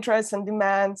sort of interests and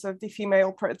demands of the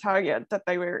female proletariat that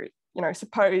they were, you know,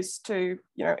 supposed to,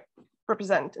 you know,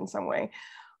 represent in some way.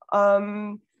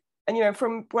 And, you know,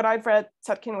 from what I've read,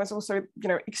 Zetkin was also, you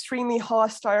know, extremely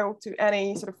hostile to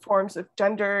any sort of forms of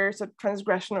gender, sort of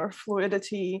transgression or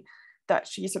fluidity that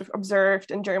she sort of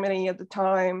observed in Germany at the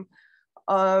time.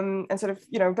 And sort of,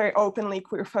 you know, very openly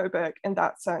queerphobic in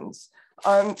that sense.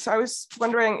 So I was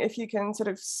wondering if you can sort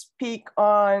of speak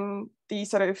on the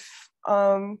sort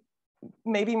of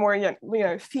maybe more, you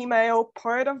know, female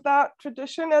part of that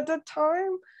tradition at the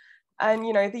time. And,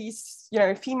 you know, these, you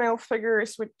know, female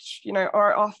figures, which, you know,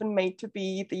 are often made to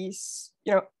be these,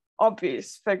 you know,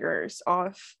 obvious figures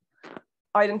of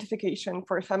identification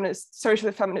for feminist,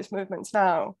 socialist feminist movements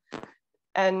now.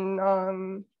 And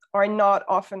are not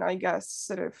often, I guess,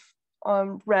 sort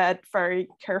of read very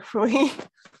carefully.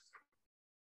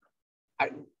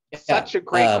 Such a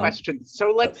great question.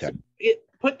 So let's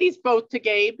put these both to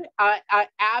Gabe.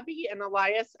 Abby and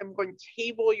Elias, I'm going to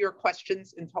table your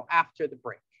questions until after the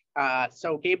break.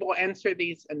 So Gabe will answer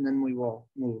these, and then we will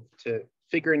move to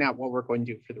figuring out what we're going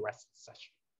to do for the rest of the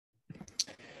session.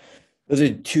 Those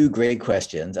are two great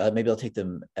questions. Maybe I'll take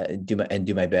them do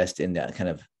my best in that kind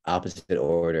of opposite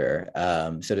order.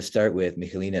 So to start with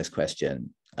Michalina's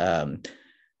question,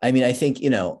 I mean, I think, you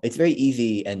know, it's very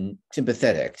easy and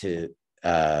sympathetic to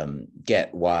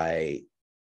get why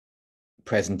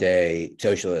present day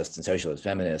socialists and socialist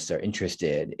feminists are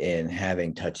interested in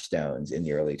having touchstones in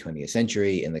the early 20th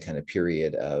century, in the kind of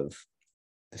period of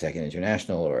the Second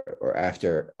International or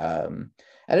after. And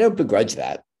I don't begrudge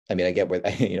that. I mean, I get where,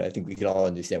 you know, I think we can all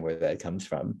understand where that comes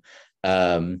from.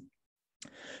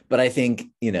 But I think,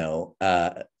 you know,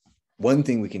 one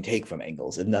thing we can take from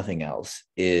Engels, if nothing else,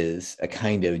 is a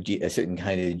certain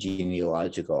kind of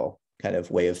genealogical kind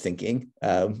of way of thinking.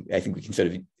 I think we can sort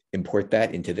of import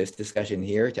that into this discussion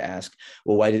here to ask,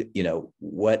 well, why did,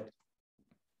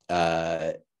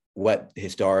 what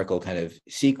historical kind of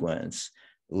sequence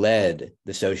led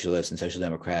the socialist and social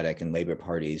democratic and labor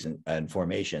parties and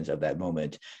formations of that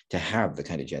moment to have the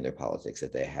kind of gender politics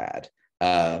that they had.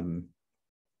 And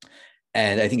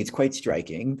I think it's quite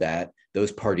striking that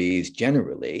those parties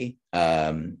generally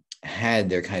had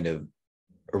their kind of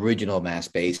original mass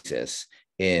basis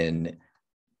in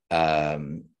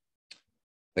the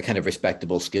kind of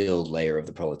respectable, skilled layer of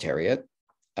the proletariat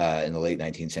in the late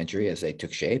 19th century as they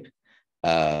took shape.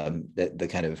 The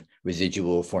kind of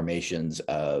residual formations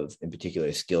of, in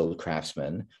particular, skilled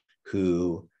craftsmen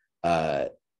who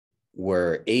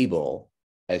were able,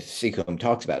 as Seccombe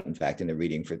talks about, in fact, in the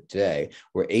reading for today,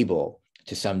 were able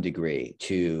to some degree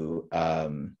to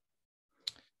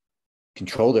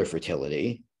control their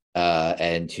fertility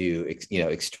and to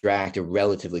extract a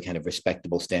relatively kind of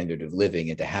respectable standard of living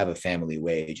and to have a family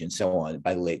wage and so on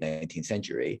by the late 19th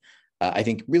century, I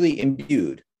think really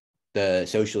imbued the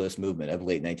socialist movement of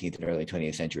late 19th and early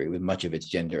 20th century with much of its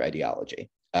gender ideology.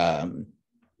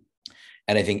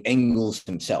 And I think Engels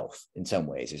himself, in some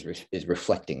ways, is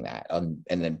reflecting that, and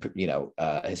then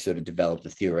has sort of developed a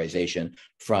theorization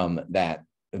from that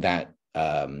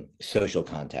social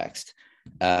context.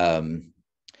 Now,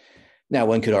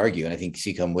 one could argue, and I think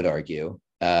Seccombe would argue,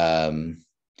 that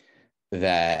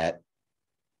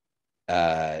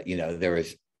there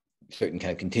is certain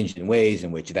kind of contingent ways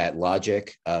in which that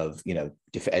logic of, and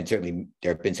certainly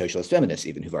there have been socialist feminists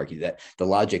even who've argued that the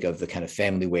logic of the kind of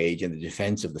family wage and the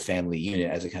defense of the family unit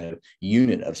as a kind of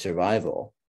unit of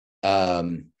survival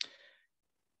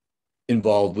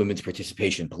involved women's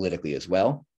participation politically as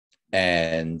well.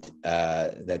 And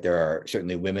that there are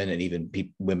certainly women and even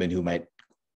women who might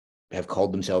have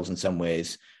called themselves in some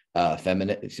ways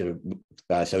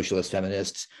socialist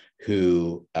feminists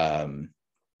who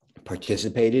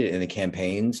participated in the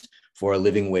campaigns for a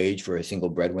living wage for a single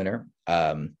breadwinner.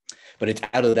 But it's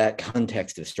out of that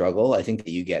context of struggle, I think,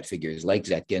 that you get figures like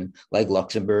Zetkin, like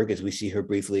Luxemburg, as we see her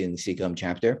briefly in the Seccombe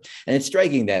chapter. And it's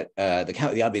striking that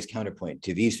the obvious counterpoint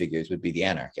to these figures would be the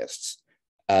anarchists,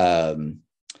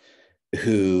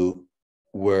 who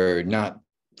were not,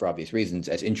 for obvious reasons,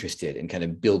 as interested in kind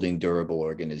of building durable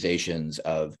organizations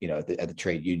of, at the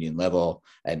trade union level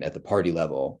and at the party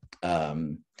level,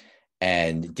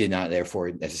 and did not therefore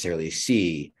necessarily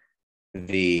see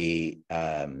the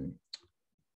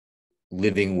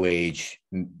living wage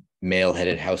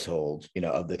male-headed household,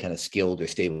 of the kind of skilled or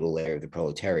stable layer of the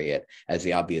proletariat as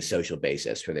the obvious social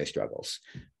basis for their struggles.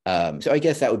 So I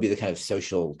guess that would be the kind of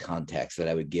social context that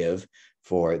I would give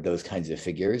for those kinds of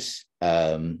figures.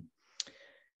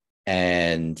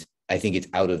 And I think it's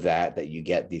out of that you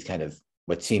get these kind of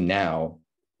what seem now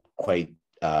quite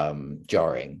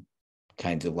jarring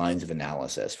kinds of lines of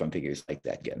analysis from figures like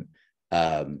Zetkin,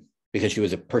 because she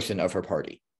was a person of her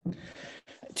party.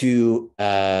 To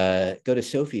go to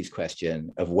Sophie's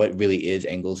question of what really is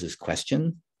Engels's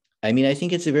question, I mean, I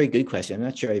think it's a very good question. I'm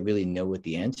not sure I really know what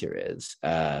the answer is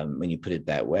when you put it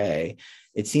that way.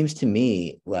 It seems to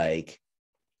me like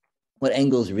what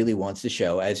Engels really wants to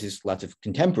show, as his lots of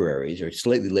contemporaries or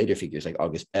slightly later figures like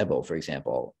August Bebel, for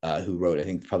example, who wrote, I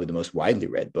think, probably the most widely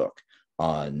read book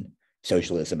on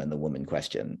socialism and the woman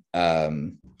question,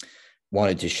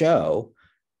 wanted to show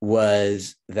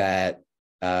was that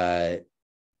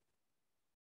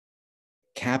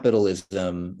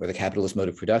capitalism, or the capitalist mode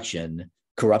of production,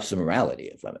 corrupts the morality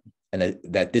of women, and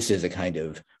that this is a kind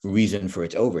of reason for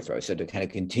its overthrow. So to kind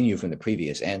of continue from the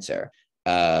previous answer,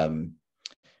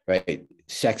 right,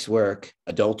 sex work,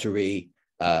 adultery,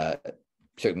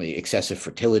 certainly excessive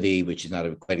fertility, which is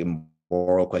not quite a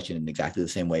moral question in exactly the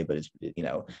same way, but it's,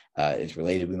 is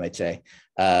related, we might say,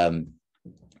 are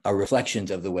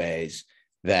reflections of the ways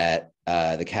that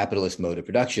the capitalist mode of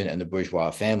production and the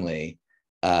bourgeois family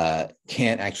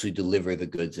can't actually deliver the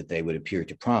goods that they would appear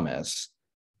to promise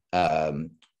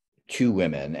to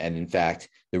women. And in fact,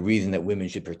 the reason that women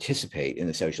should participate in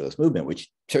the socialist movement,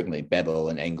 which certainly Bebel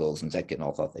and Engels and Zetkin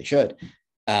all thought they should,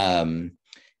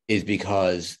 is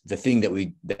because the thing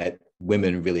that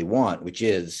women really want, which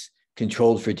is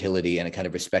controlled fertility and a kind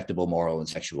of respectable moral and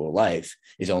sexual life,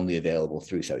 is only available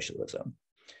through socialism.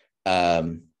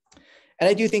 And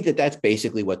I do think that that's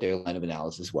basically what their line of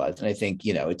analysis was. And I think,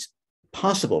 it's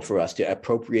possible for us to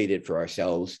appropriate it for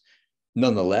ourselves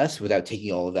nonetheless, without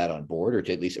taking all of that on board, or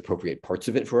to at least appropriate parts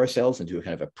of it for ourselves and to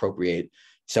kind of appropriate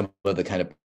some of the kind of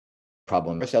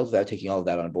problem ourselves without taking all of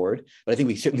that on board. But I think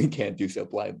we certainly can't do so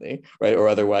blindly, right? Or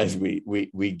otherwise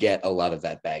we get a lot of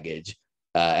that baggage.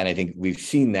 And I think we've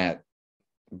seen that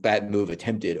move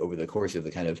attempted over the course of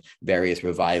the kind of various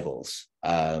revivals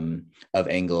of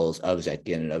Engels, of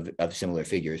Zetkin, and of similar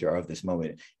figures, or of this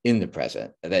moment in the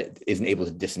present, that isn't able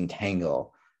to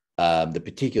disentangle the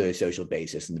particular social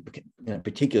basis and the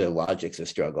particular logics of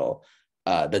struggle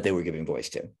that they were giving voice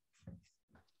to.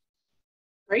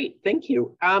 Great, thank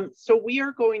you. So we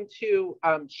are going to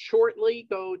shortly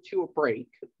go to a break,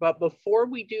 but before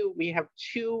we do, we have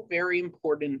two very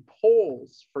important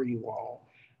polls for you all.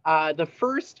 The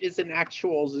first is an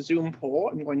actual Zoom poll.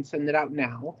 I'm going to send it out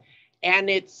now. And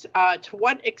it's to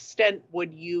what extent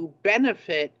would you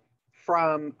benefit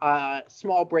from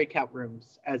small breakout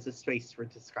rooms as a space for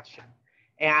discussion?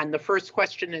 And the first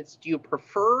question is, do you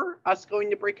prefer us going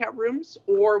to breakout rooms,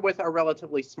 or with our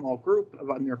relatively small group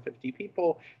of under 50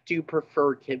 people, do you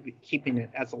prefer keeping it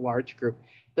as a large group?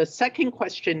 The second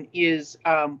question is,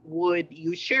 would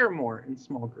you share more in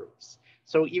small groups?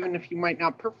 So even if you might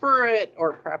not prefer it,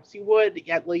 or perhaps you would,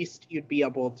 at least you'd be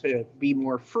able to be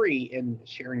more free in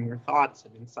sharing your thoughts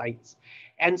and insights.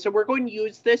 And so we're going to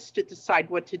use this to decide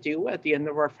what to do at the end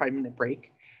of our 5-minute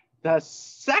break. The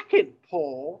second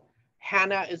poll,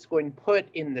 Hannah is going to put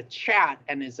in the chat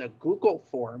and is a Google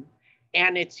form,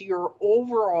 and it's your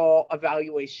overall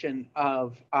evaluation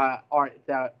of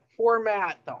the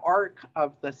format, the arc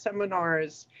of the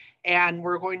seminars, and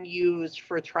we're going to use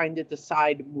for trying to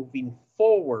decide moving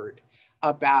forward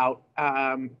about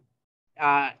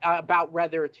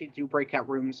whether to do breakout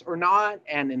rooms or not,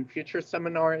 and in future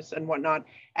seminars and whatnot.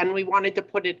 And we wanted to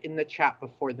put it in the chat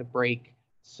before the break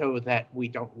so that we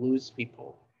don't lose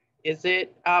people. Is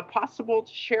it possible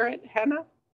to share it, Hannah?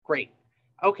 Great.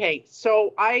 Okay,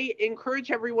 so I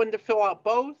encourage everyone to fill out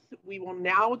both. We will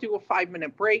now do a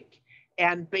 5-minute break,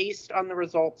 and based on the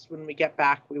results when we get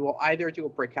back, we will either do a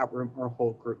breakout room or a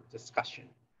whole group discussion.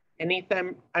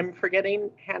 Anything I'm forgetting,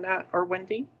 Hannah or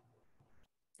Wendy?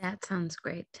 That sounds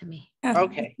great to me.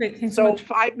 Okay, so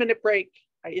 5-minute break.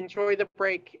 I enjoy the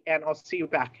break, and I'll see you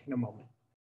back in a moment.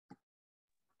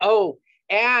 Oh,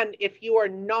 and if you are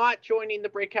not joining the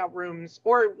breakout rooms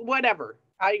or whatever,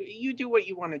 you do what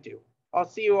you want to do. I'll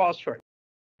see you all shortly.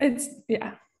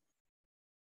 Yeah.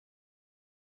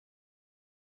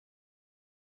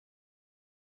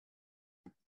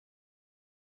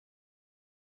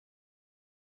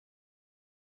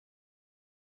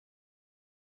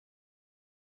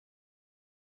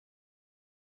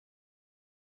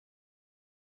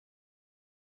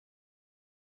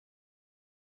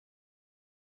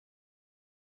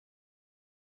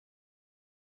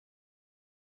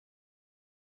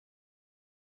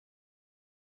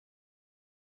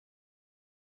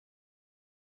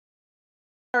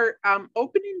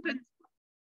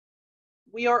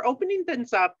 We are opening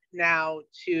things up now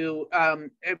to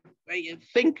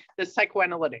think the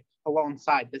psychoanalytic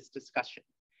alongside this discussion.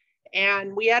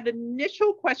 And we had an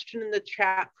initial question in the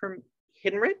chat from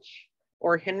Henrik,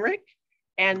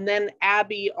 and then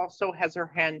Abby also has her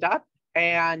hand up.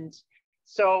 And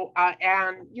so,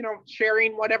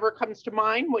 sharing whatever comes to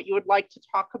mind, what you would like to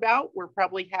talk about. We'll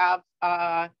probably have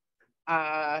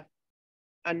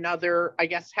another, I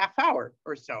guess, half hour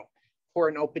or so for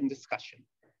an open discussion.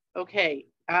 Okay,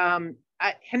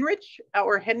 Henrik,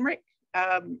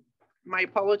 my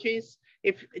apologies.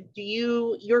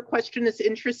 Your question is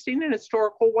interesting, an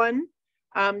historical one.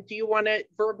 Do you want to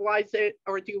verbalize it,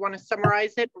 or do you want to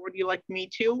summarize it, or would you like me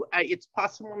to? It's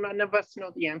possible none of us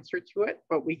know the answer to it,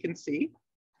 but we can see.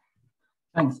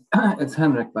 Thanks. It's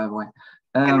Henrik, by the way.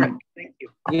 Henrik, thank you.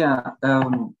 Yeah.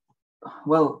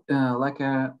 Like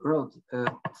I wrote,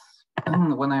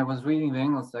 when I was reading the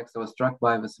Engels text, I was struck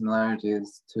by the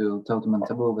similarities to Totem and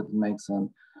Taboo, but it makes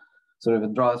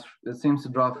it seems to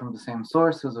draw from the same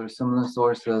sources or similar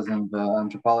sources in the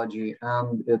anthropology,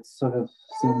 and it sort of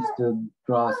seems to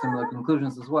draw similar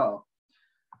conclusions as well.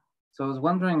 So I was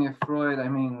wondering if Freud,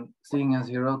 seeing as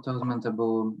he wrote Totem and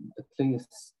Taboo at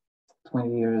least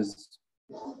 20 years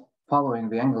following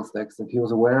the Engels text, if he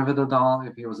was aware of it at all,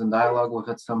 if he was in dialogue with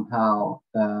it somehow,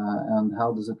 and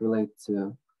how does it relate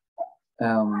to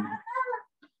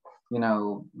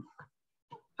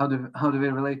how do they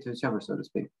relate to each other, so to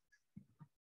speak?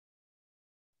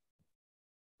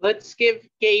 Let's give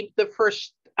Gabe the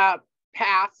first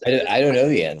pass. I don't know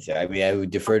the answer. I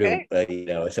would defer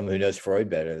to someone who knows Freud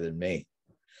better than me.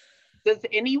 Does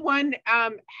anyone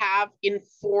have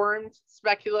informed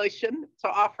speculation to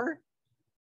offer?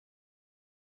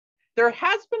 There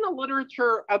has been a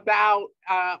literature about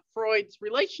Freud's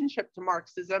relationship to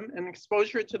Marxism and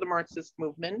exposure to the Marxist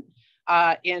movement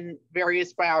in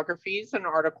various biographies and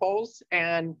articles,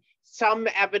 and some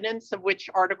evidence of which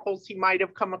articles he might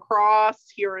have come across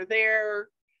here or there.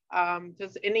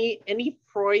 Does any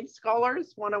Freud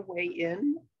scholars want to weigh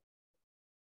in?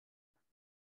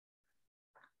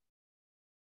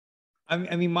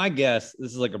 I mean, my guess,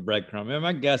 this is like a breadcrumb. I mean,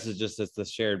 my guess is just it's the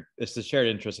shared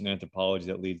interest in anthropology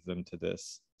that leads them to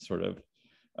this sort of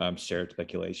shared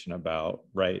speculation about,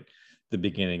 right, the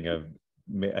beginning of,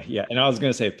 yeah. And I was going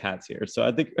to say Pat's here, so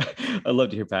I think I'd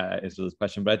love to hear Pat answer this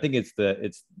question. But I think it's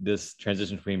this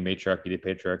transition between matriarchy to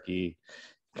patriarchy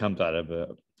comes out of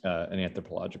an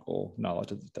anthropological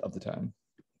knowledge of the time.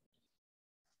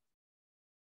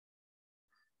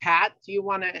 Pat, do you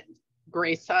want to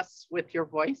grace us with your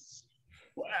voice?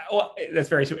 Well, that's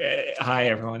very sweet. Hi,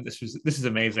 everyone. This is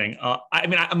amazing. I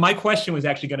mean, my question was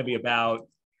actually going to be about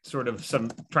sort of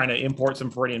trying to import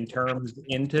some Freudian terms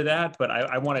into that, but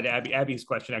I wanted Abby's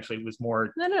question actually was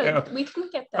more. No, we can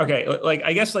get that. Okay, like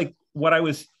I guess like what I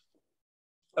was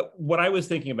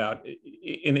thinking about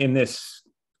in this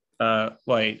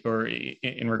light, or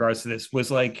in regards to this,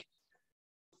 was like,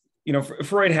 you know,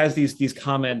 Freud has these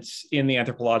comments in the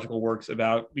anthropological works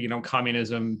about, you know,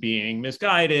 communism being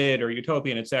misguided or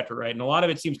utopian, et cetera, right? And a lot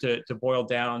of it seems to boil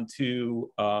down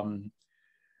to,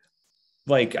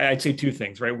 like, I'd say two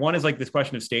things, right? One is like this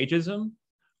question of stagism,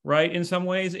 right? In some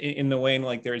ways, in the way,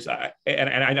 like there's, and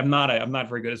I'm not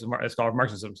very good as a scholar of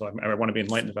Marxism, so I want to be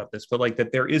enlightened about this, but like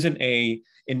that there isn't a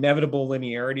inevitable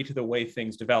linearity to the way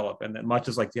things develop, and that much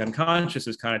as like the unconscious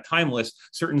is kind of timeless,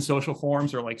 certain social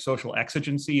forms or like social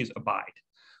exigencies abide,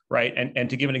 right? And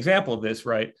to give an example of this,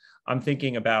 right, I'm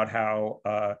thinking about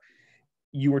how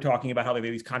you were talking about how there are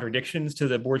these contradictions to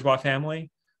the bourgeois family,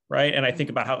 right? And I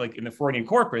think about how, like, in the Freudian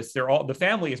corpus, the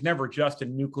family is never just a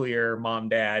nuclear mom,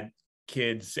 dad,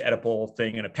 kids, Oedipal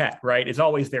thing and a pet, right? It's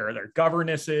always there are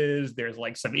governesses, there's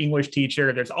like some English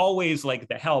teacher, there's always like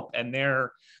the help, and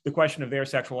the question of their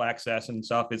sexual access and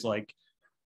stuff is like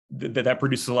that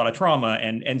produces a lot of trauma.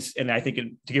 And I think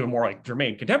to give a more like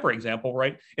germane contemporary example,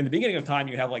 right, in the beginning of time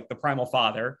you have like the primal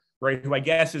father, right, who I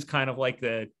guess is kind of like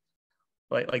the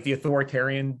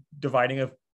authoritarian dividing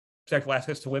of sexual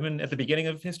access to women at the beginning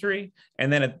of history.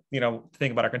 And then, you know,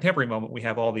 think about our contemporary moment, we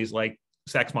have all these like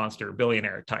sex monster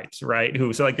billionaire types, right?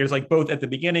 So like there's like both at the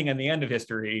beginning and the end of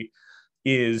history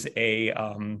is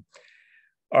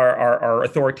our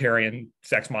authoritarian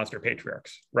sex monster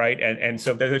patriarchs, right? And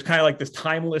so there's kind of like this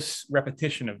timeless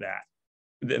repetition of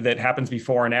that happens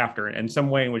before and after. And some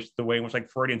way in which like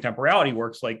Freudian temporality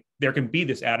works, like there can be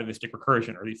this atavistic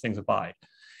recursion, or these things abide.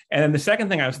 And then the second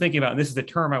thing I was thinking about, and this is the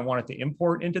term I wanted to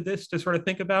import into this to sort of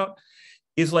think about,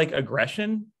 is like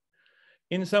aggression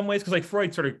in some ways. Because like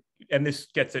Freud sort of, and this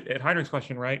gets at Heinrich's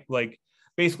question, right? Like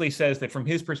basically says that from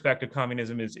his perspective,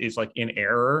 communism is like in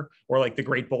error, or like the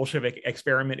great Bolshevik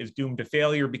experiment is doomed to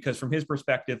failure, because from his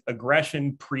perspective,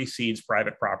 aggression precedes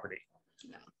private property.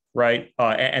 Right,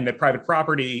 and the private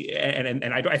property,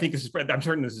 and I think I'm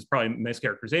certain this is probably a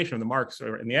mischaracterization of the Marx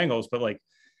or in the Engels, but like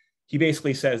he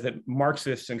basically says that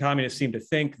Marxists and communists seem to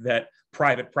think that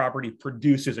private property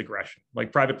produces aggression.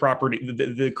 Like private property,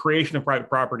 the creation of private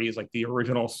property is like the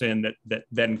original sin that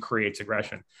then creates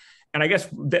aggression. And I guess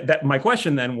that my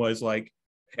question then was like,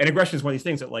 and aggression is one of these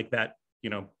things that like that, you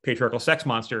know, patriarchal sex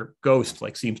monster ghost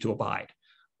like seems to abide,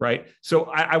 right? So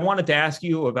I wanted to ask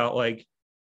you about like,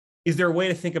 is there a way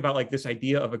to think about like this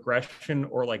idea of aggression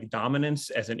or like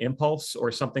dominance as an impulse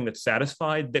or something that's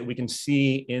satisfied that we can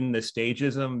see in the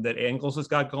stagism that Engels has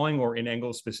got going, or in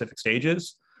Engels' specific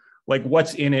stages? Like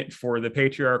what's in it for the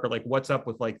patriarch, or like what's up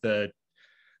with like the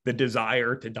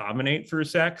desire to dominate through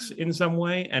sex in some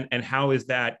way? And how is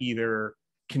that either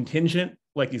contingent,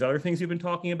 like these other things you've been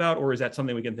talking about, or is that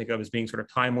something we can think of as being sort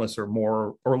of timeless or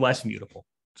more or less mutable?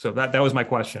 So that was my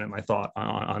question and my thought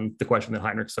on the question that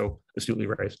Heinrich so astutely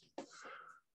raised.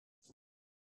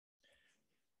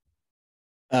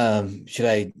 Should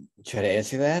I try to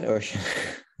answer that, or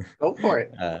Go for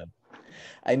it?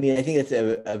 I mean, I think it's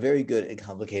a very good and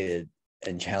complicated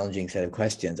and challenging set of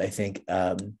questions. I think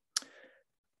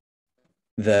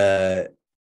the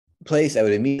place I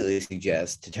would immediately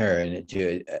suggest to turn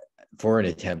to for an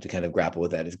attempt to kind of grapple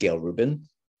with that is Gail Rubin,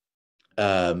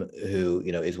 who,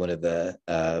 you know, is one of the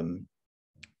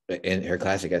in her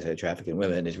classic essay Trafficking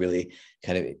Women is really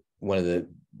kind of one of the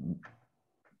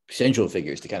central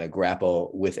figures to kind of grapple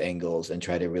with Engels and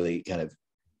try to really kind of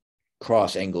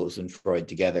cross Engels and Freud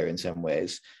together in some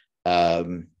ways.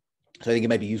 So I think it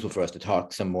might be useful for us to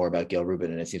talk some more about Gail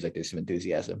Rubin, and it seems like there's some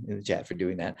enthusiasm in the chat for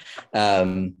doing that.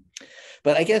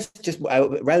 But I guess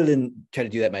rather than try to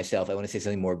do that myself, I want to say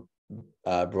something more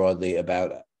broadly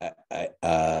about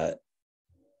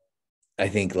I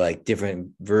think like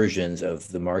different versions of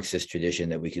the Marxist tradition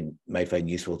that we might find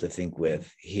useful to think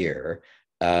with here.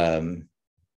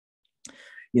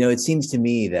 You know, it seems to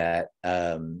me that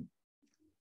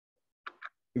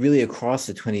really across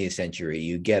the 20th century,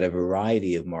 you get a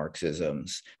variety of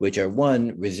Marxisms, which are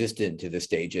one, resistant to the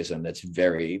stagism that's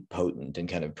very potent and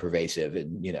kind of pervasive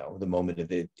in, you know, the moment of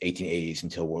the 1880s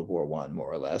until World War I,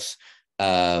 more or less.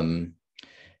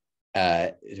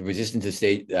 Resistant to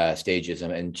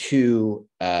stagism, and two,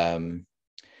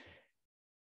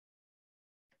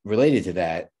 related to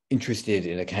that, interested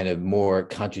in a kind of more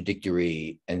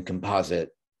contradictory and composite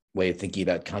way of thinking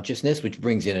about consciousness, which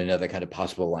brings in another kind of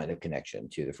possible line of connection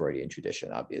to the Freudian tradition,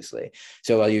 obviously.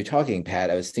 So while you're talking, Pat,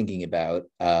 I was thinking about,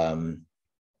 you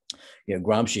know,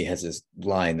 Gramsci has this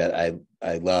line that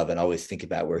I love and always think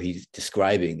about, where he's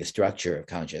describing the structure of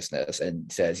consciousness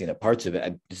and says, you know, parts of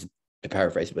it, this is to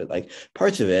paraphrase, but like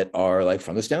parts of it are like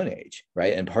from the Stone Age,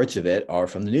 right? And parts of it are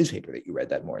from the newspaper that you read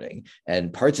that morning.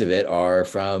 And parts of it are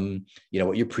from, you know,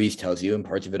 what your priest tells you, and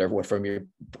parts of it are what from your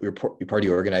party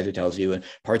organizer tells you, and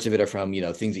parts of it are from, you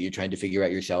know, things that you're trying to figure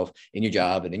out yourself in your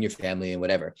job and in your family and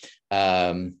whatever.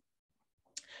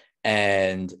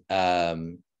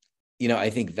 You know,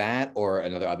 I think that, or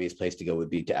another obvious place to go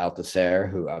would be to Althusser,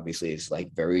 who obviously is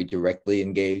like very directly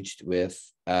engaged with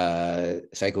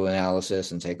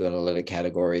psychoanalysis and psychoanalytic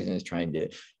categories and is trying to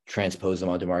transpose them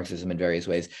onto Marxism in various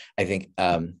ways. I think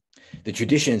the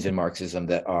traditions in Marxism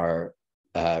that are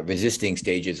resisting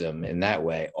stagism in that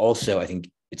way, also, I think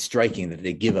it's striking that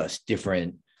they give us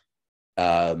different,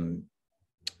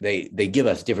 they give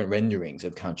us different renderings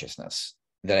of consciousness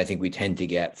that I think we tend to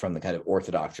get from the kind of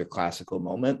orthodox or classical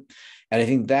moment. And I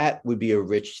think that would be a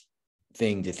rich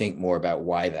thing to think more about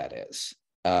why that is,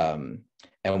 and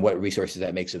what resources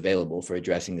that makes available for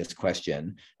addressing this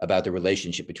question about the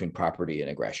relationship between property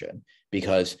and aggression.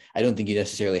 Because I don't think you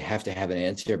necessarily have to have an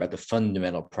answer about the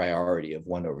fundamental priority of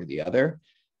one over the other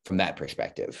from that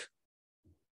perspective.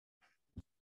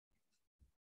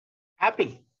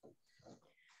 Happy.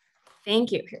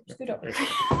 Thank you. Here, scoot over.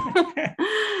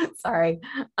 Sorry.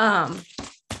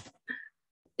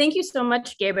 Thank you so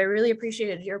much, Gabe. I really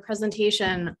appreciated your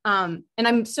presentation. And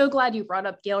I'm so glad you brought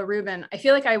up Gail Rubin. I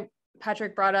feel like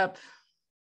Patrick brought up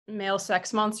male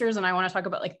sex monsters, and I want to talk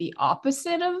about like the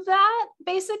opposite of that,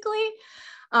 basically.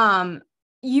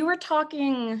 You were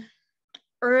talking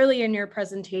early in your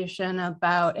presentation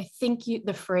about, I think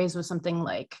the phrase was something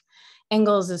like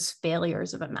Engels'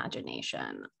 failures of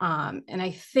imagination. And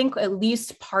I think at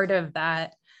least part of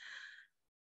that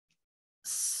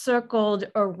circled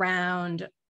around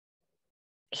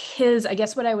his, I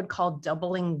guess what I would call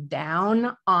doubling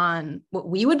down on what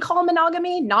we would call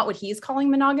monogamy, not what he's calling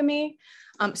monogamy.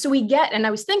 So we get, and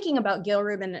I was thinking about Gail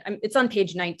Rubin, it's on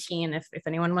page 19, if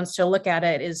anyone wants to look at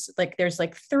it, is like, there's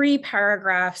like 3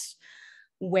 paragraphs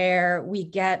where we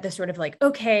get the sort of like,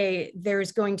 okay,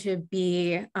 there's going to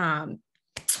be,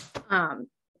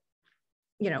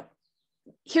 you know,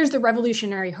 here's the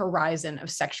revolutionary horizon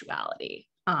of sexuality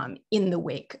in the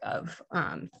wake of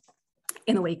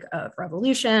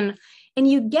revolution. And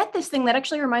you get this thing that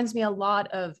actually reminds me a lot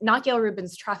of not Gail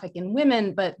Rubin's Traffic in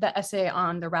Women, but the essay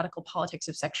on the radical politics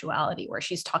of sexuality, where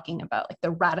she's talking about like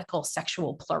the radical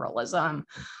sexual pluralism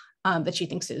that she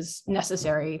thinks is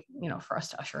necessary, you know, for us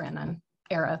to usher in an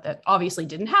era that obviously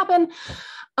didn't happen.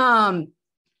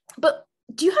 But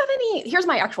do you have any, here's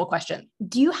my actual question.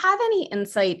 Do you have any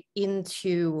insight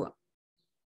into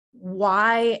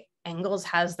why Engels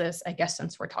has this, I guess,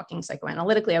 since we're talking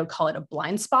psychoanalytically, I would call it a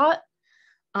blind spot,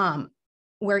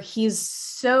 where he's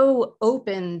so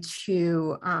open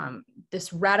to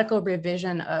this radical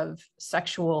revision of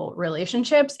sexual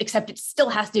relationships, except it still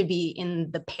has to be in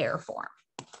the pair form?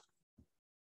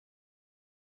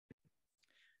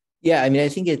 Yeah, I mean, I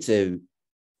think it's in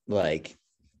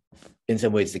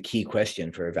some ways, the key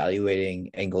question for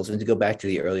evaluating Engels. And to go back to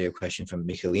the earlier question from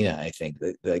Michelina, I think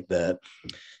that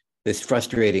this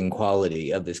frustrating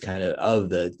quality of this kind of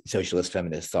the socialist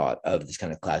feminist thought of this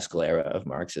kind of classical era of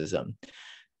Marxism.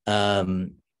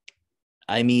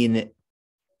 I mean,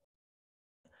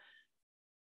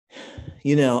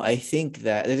 you know, I think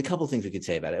that there's a couple of things we could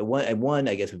say about it. One,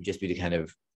 I guess, would just be to kind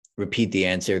of repeat the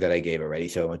answer that I gave already,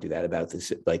 so I won't do that, about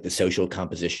this, like the social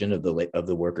composition of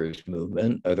the workers'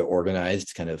 movement, or the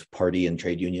organized kind of party and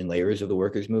trade union layers of the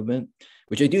workers' movement,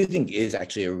 which I do think is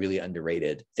actually a really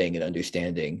underrated thing in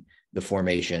understanding the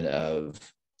formation of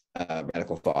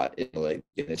radical thought in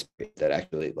this, that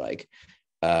actually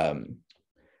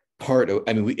part of,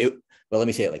 I mean, well, let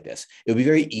me say it like this. It would be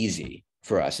very easy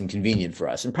for us and convenient for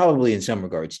us, and probably in some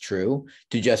regards true,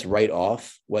 to just write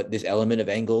off what this element of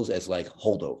Engels as like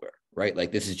holdover, right?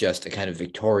 Like this is just a kind of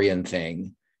Victorian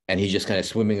thing, and he's just kind of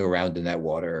swimming around in that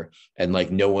water, and like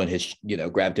no one has, you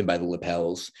know, grabbed him by the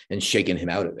lapels and shaken him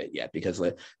out of it yet, because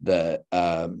the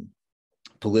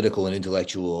political and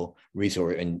intellectual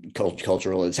resource and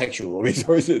cultural and sexual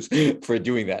resources for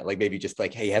doing that. Like maybe just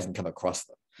like, hey, he hasn't come across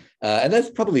them. And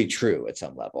that's probably true at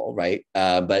some level, right?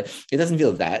 But it doesn't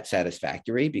feel that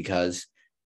satisfactory because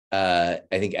I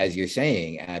think, as you're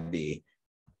saying, Abby,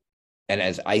 and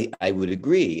as I would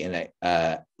agree, and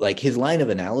like his line of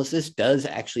analysis does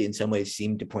actually in some ways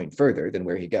seem to point further than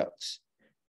where he goes.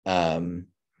 Or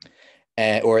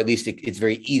at least it's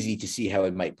very easy to see how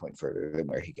it might point further than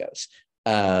where he goes.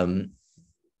 And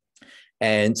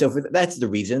so that's the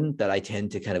reason that I tend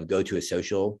to kind of go to a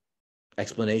social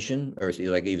explanation, or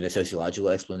like even a sociological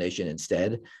explanation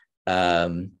instead.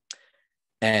 And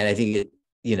I think it,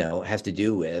 has to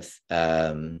do with,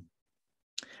 I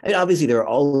mean, obviously there are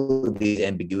all of these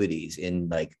ambiguities in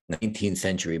like 19th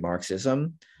century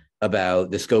Marxism about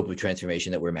the scope of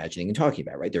transformation that we're imagining and talking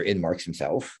about, right? They're in Marx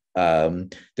himself. There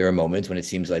are moments when it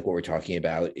seems like what we're talking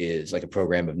about is like a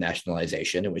program of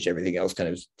nationalization in which everything else kind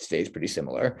of stays pretty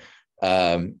similar.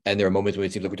 And there are moments when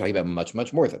it seems like we're talking about much,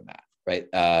 much more than that, right?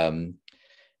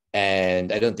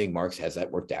 And I don't think Marx has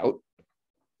that worked out,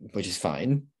 which is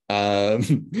fine.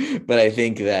 But I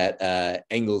think that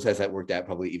Engels has that worked out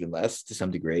probably even less to some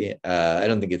degree. I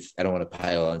don't want to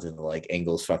pile onto the like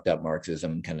Engels fucked up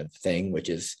Marxism kind of thing, which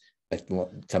is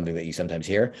something that you sometimes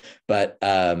hear. But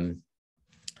I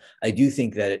do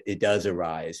think that it does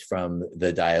arise from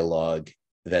the dialogue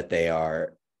that they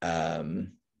are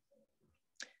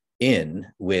in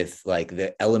with like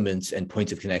the elements and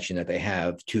points of connection that they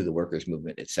have to the workers'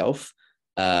 movement itself.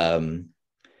 And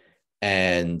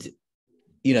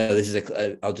this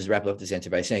is I'll just wrap up this answer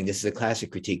by saying this is a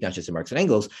classic critique, not just of Marx and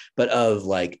Engels, but of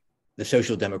like the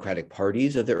social democratic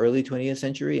parties of the early 20th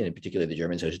century, and in particular the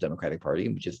German Social Democratic Party,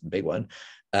 which is the big one.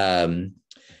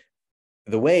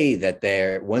 The way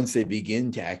that once they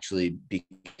begin to actually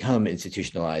become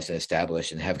institutionalized and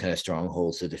established and have kind of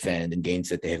strongholds to defend and gains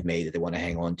that they have made that they want to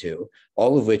hang on to,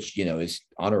 all of which, is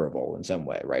honorable in some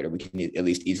way, right? Or we can at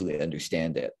least easily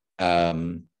understand it.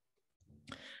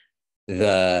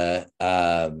 The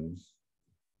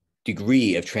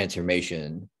degree of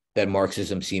transformation that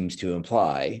Marxism seems to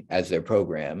imply as their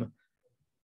program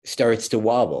starts to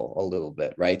wobble a little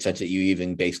bit, right? Such that you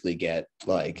even basically get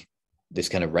like this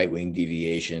kind of right-wing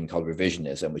deviation called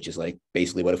revisionism, which is like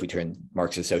basically what if we turn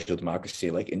Marxist social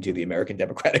democracy like into the American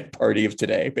Democratic Party of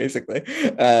today, basically.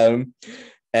 I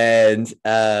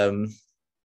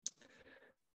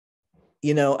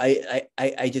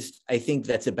think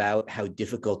that's about how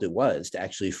difficult it was to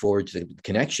actually forge the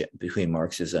connection between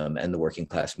Marxism and the working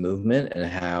class movement, and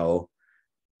how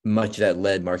much that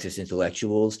led Marxist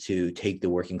intellectuals to take the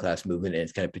working class movement in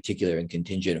its kind of particular and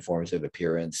contingent forms of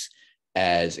appearance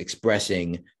as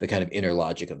expressing the kind of inner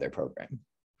logic of their program.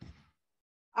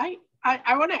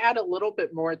 I want to add a little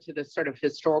bit more to this sort of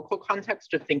historical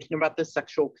context of thinking about the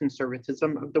sexual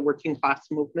conservatism of the working class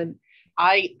movement.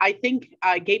 I think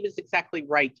Gabe is exactly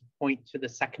right to point to the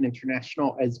Second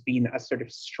International as being a sort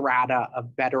of strata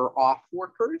of better off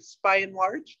workers by and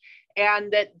large.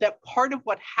 And that part of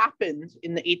what happened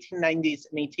in the 1890s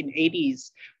and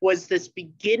 1880s was this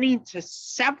beginning to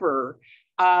sever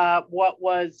what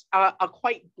was a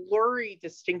quite blurry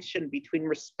distinction between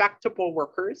respectable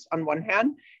workers on one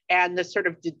hand and the sort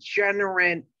of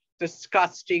degenerate,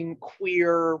 disgusting,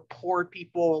 queer, poor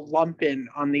people lumpen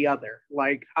on the other.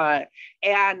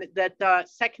 And that the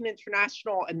Second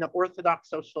International and the Orthodox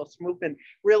Socialist movement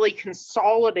really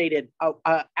consolidated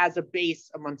as a base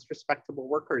amongst respectable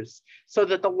workers, so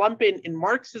that the lumpen in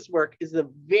Marx's work is a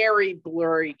very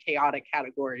blurry, chaotic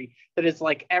category that is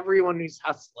like everyone who's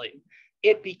hustling.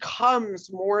 It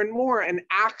becomes more and more an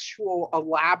actual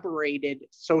elaborated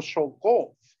social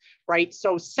gulf, right?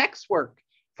 So sex work,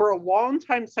 for a long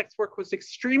time, sex work was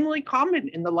extremely common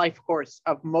in the life course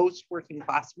of most working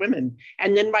class women.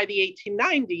 And then by the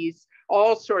 1890s,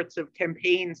 all sorts of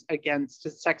campaigns against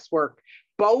sex work,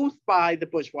 both by the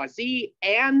bourgeoisie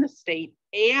and the state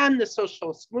and the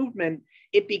socialist movement,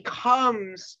 it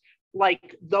becomes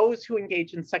like those who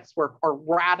engage in sex work are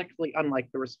radically unlike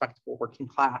the respectable working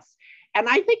class. And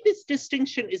I think this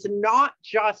distinction is not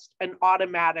just an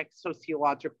automatic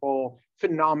sociological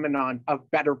phenomenon of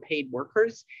better paid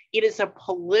workers. It is a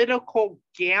political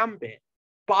gambit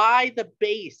by the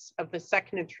base of the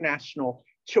Second International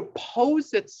to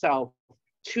pose itself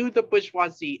to the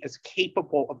bourgeoisie as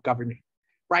capable of governing,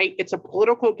 right? It's a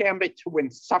political gambit to win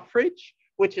suffrage,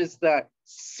 which is the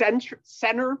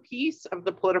centerpiece of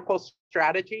the political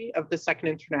strategy of the Second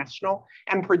International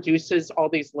and produces all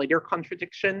these later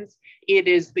contradictions. It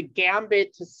is the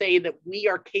gambit to say that we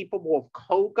are capable of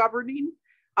co-governing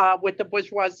with the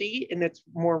bourgeoisie in its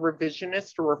more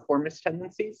revisionist or reformist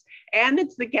tendencies. And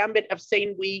it's the gambit of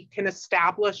saying we can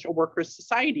establish a workers'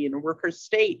 society and a workers'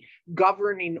 state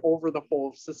governing over the whole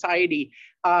of society,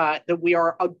 that we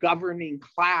are a governing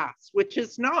class, which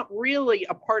is not really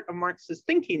a part of Marxist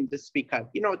thinking to speak of.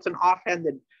 You know, it's an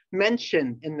offhanded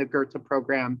mention in the Goethe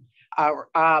program,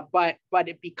 but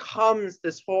it becomes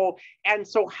this whole, and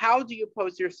so how do you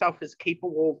pose yourself as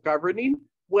capable of governing?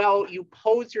 Well, you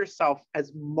pose yourself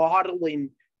as modeling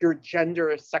your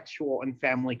gender, sexual, and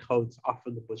family codes off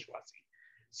of the bourgeoisie.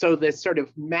 So this sort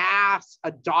of mass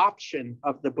adoption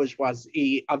of the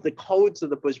bourgeoisie, of the codes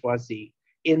of the bourgeoisie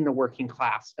in the working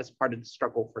class as part of the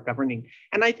struggle for governing.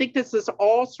 And I think this has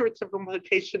all sorts of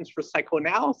implications for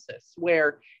psychoanalysis,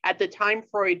 where at the time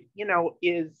Freud, you know,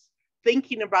 is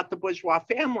thinking about the bourgeois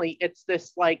family, it's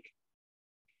this like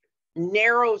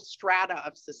narrow strata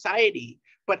of society,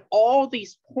 but all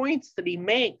these points that he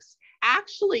makes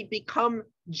actually become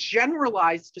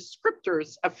generalized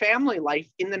descriptors of family life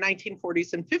in the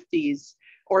 1940s and 50s,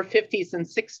 or 50s and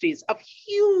 60s, of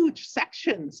huge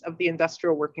sections of the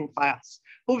industrial working class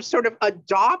who've sort of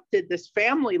adopted this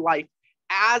family life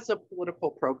as a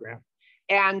political program.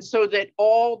 And so that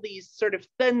all these sort of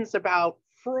things about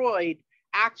Freud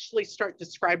actually start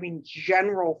describing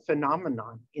general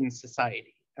phenomenon in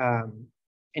society.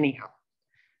 Anyhow.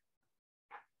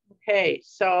 Okay,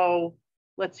 so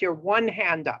let's hear one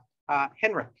hand up.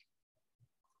 Henrik.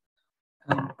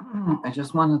 I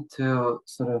just wanted to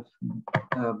sort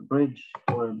of bridge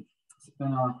or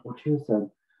spin off what you said,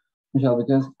 Michelle,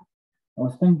 because I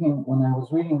was thinking when I was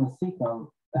reading the Seccombe,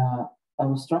 I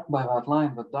was struck by that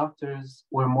line that doctors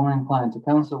were more inclined to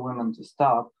counsel women to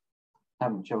stop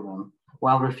having children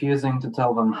while refusing to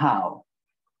tell them how.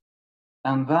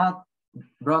 And that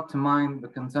brought to mind the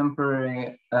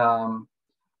contemporary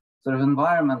sort of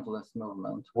environmentalist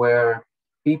movement, where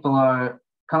people are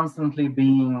constantly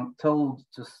being told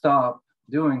to stop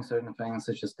doing certain things,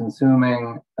 such as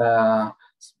consuming,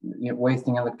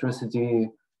 wasting electricity,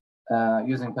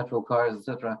 using petrol cars,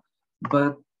 etc.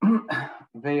 But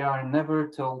they are never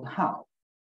told how,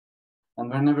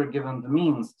 and they're never given the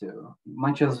means to,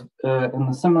 much as in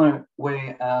a similar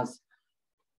way as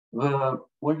the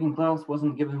working class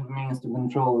wasn't given the means to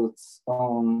control its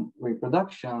own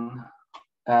reproduction.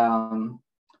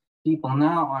 People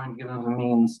now aren't given the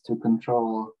means to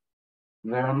control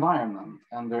their environment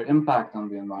and their impact on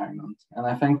the environment. And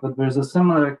I think that there's a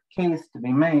similar case to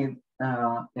be made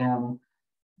in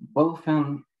both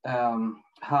in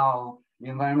how the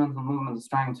environmental movement is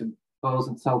trying to pose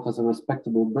itself as a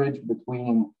respectable bridge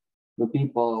between the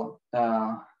people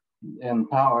in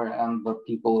power and the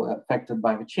people affected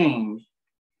by the change.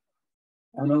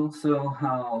 And also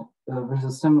how there's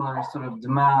a similar sort of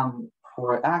demand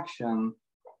for action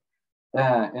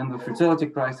in the fertility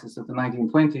crisis of the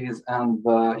 1920s and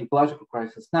the ecological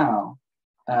crisis now,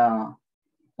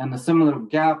 and a similar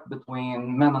gap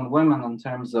between men and women in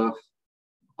terms of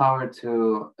power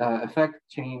to affect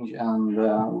change and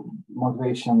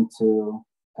motivation to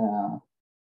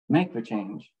make the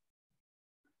change.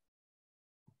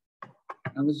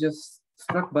 I was just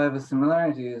struck by the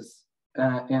similarities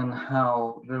in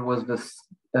how there was this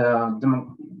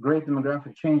great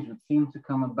demographic change that seemed to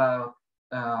come about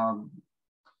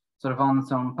sort of on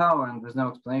its own power, and there's no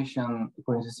explanation,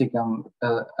 according to Seccombe,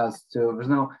 as to, there's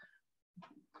no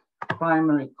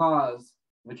primary cause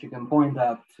which you can point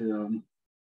at to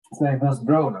say this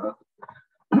drove it.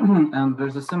 And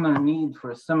there's a similar need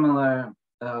for a similar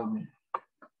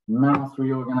mass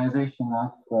reorganization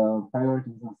of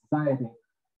priorities in society,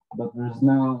 but there's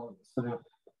no sort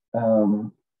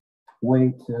of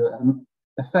way to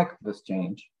affect this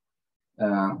change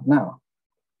now.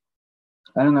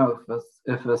 I don't know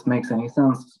if this makes any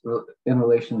sense in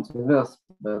relation to this,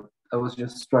 but I was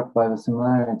just struck by the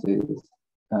similarities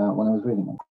when I was reading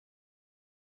it.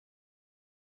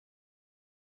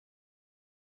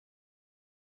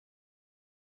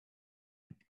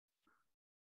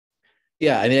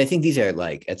 Yeah, I mean, I think these are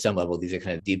like, at some level, these are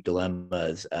kind of deep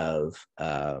dilemmas of,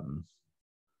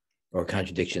 or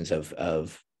contradictions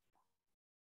of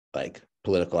like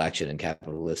political action in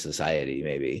capitalist society,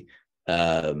 maybe.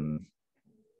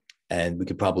 And we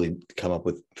could probably come up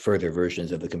with further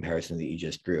versions of the comparison that you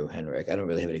just drew, Henrik. I don't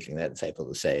really have anything that insightful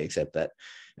to say, except that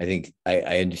I think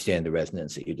I understand the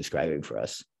resonance that you're describing for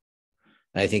us.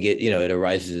 And I think it, you know, it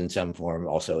arises in some form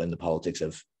also in the politics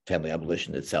of family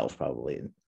abolition itself, probably.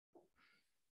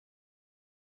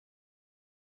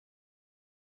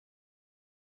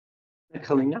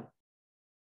 Kalina?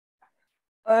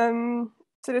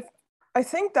 Sort of, I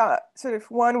think that sort of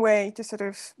one way to sort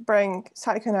of bring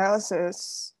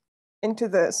psychoanalysis into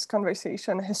this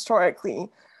conversation historically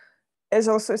is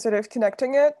also sort of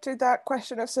connecting it to that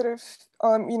question of sort of,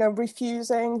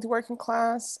 refusing the working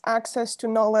class access to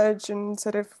knowledge and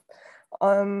sort of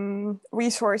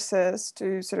resources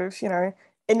to sort of,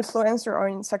 influence their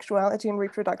own sexuality and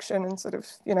reproduction and sort of,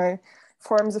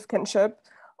 forms of kinship.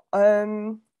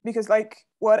 Because like,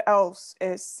 what else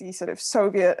is the sort of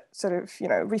Soviet sort of,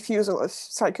 refusal of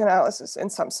psychoanalysis in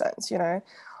some sense,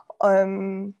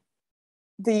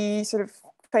 the sort of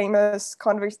famous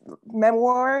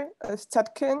memoir of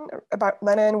Seccombe about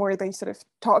Lenin, where they sort of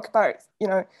talk about,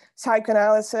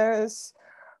 psychoanalysis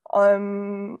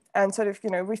and sort of,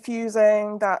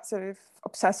 refusing that sort of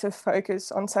obsessive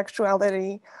focus on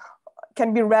sexuality,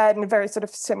 can be read in a very sort of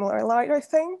similar light, I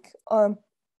think,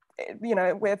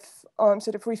 with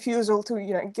sort of refusal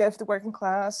to, give the working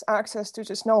class access to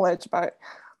just knowledge about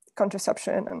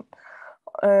contraception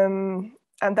and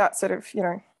that sort of,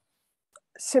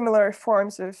 similar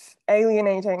forms of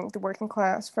alienating the working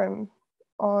class from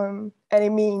any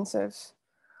means of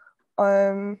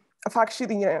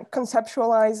actually,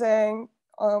 conceptualizing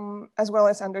as well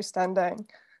as understanding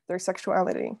their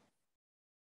sexuality.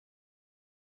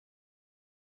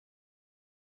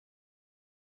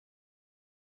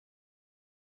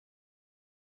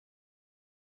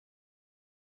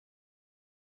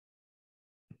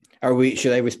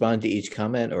 Should I respond to each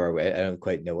comment, or I don't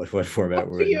quite know what format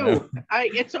we're in now.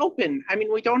 It's open. I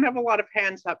mean, we don't have a lot of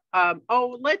hands up.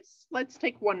 Let's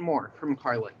take one more from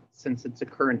Carlin, since it's a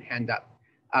current hand up.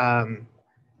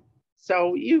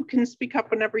 So you can speak up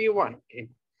whenever you want.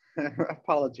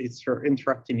 Apologies for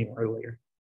interrupting you earlier.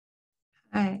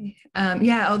 Hi.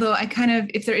 Yeah, although I kind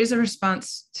of, if there is a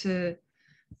response to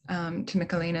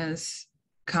Michalina's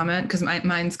comment, because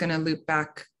mine's going to loop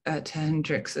back to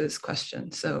Hendrix's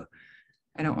question, so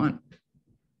I don't want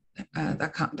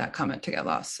that comment to get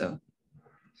lost. So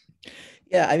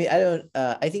yeah, I mean,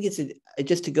 I think it's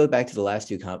just to go back to the last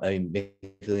two comments. I mean,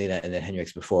 Michalina and then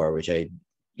Hendrix before, which I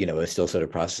was still sort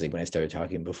of processing when I started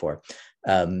talking before.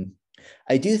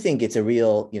 I do think it's a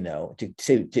real, to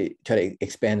try to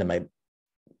expand on my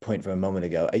point from a moment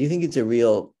ago, I do think it's a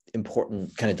real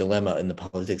important kind of dilemma in the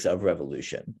politics of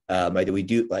revolution. We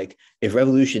do, like, if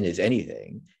revolution is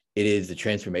anything, it is the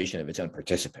transformation of its own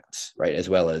participants, right, as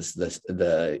well as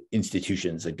the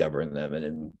institutions that govern them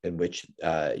and in which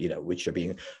which are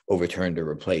being overturned or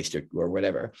replaced or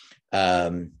whatever,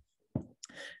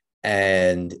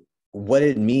 and what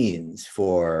it means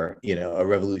for a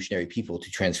revolutionary people to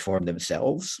transform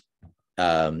themselves,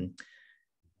 and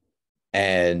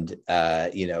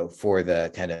for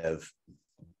the kind of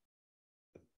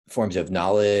forms of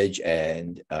knowledge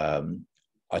and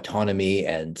autonomy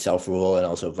and self-rule and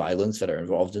also violence that are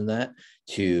involved in that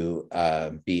to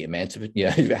be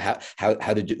emancipatory,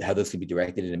 how those can be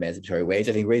directed in emancipatory ways,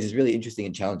 I think raises really interesting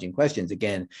and challenging questions.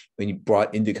 Again, when you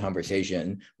brought into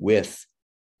conversation with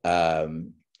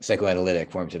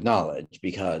psychoanalytic forms of knowledge,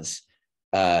 because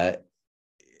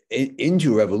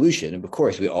into revolution, and of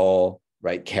course we all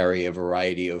carry a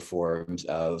variety of forms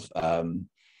of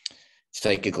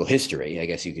psychical history, I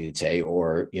guess you could say,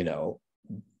 or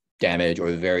damage or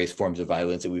the various forms of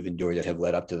violence that we've endured that have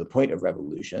led up to the point of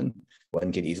revolution,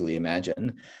 one can easily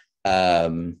imagine,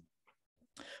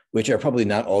 which are probably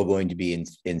not all going to be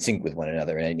in sync with one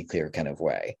another in any clear kind of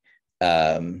way.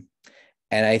 And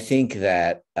I think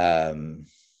that, I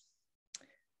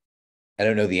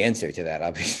don't know the answer to that,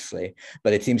 obviously,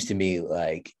 but it seems to me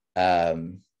like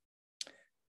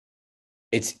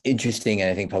it's interesting, and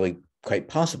I think probably quite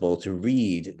possible to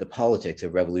read the politics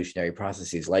of revolutionary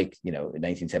processes like, in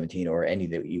 1917 or any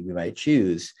that we might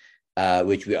choose,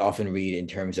 which we often read in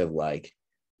terms of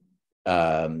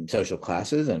social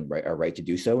classes and our right to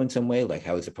do so in some way, like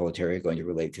how is the proletariat going to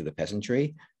relate to the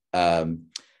peasantry? The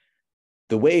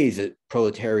ways that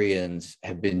proletarians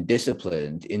have been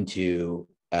disciplined into,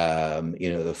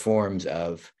 the forms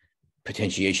of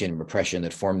potentiation and repression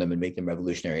that form them and make them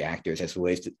revolutionary actors as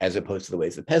opposed to the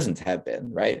ways the peasants have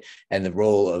been, right? And the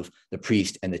role of the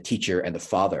priest and the teacher and the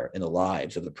father in the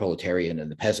lives of the proletarian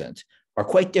and the peasant are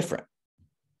quite different.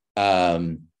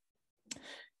 And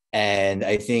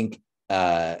I think,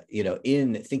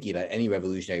 in thinking about any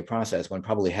revolutionary process, one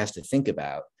probably has to think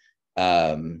about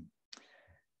not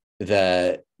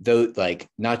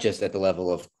just at the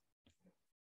level of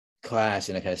class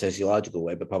in a kind of sociological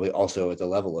way, but probably also at the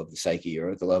level of the psyche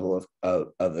or at the level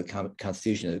of the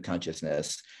constitution of the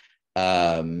consciousness,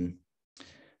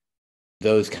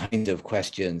 those kinds of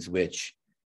questions, which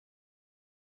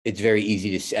it's very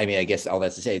easy to see. I mean, I guess all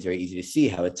that's to say, it's very easy to see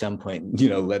how at some point,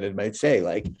 Lenin might say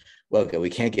look, we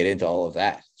can't get into all of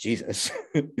that, Jesus.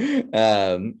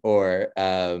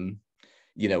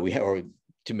 or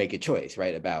to make a choice,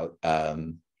 right, about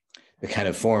the kind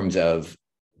of forms of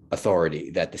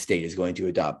authority that the state is going to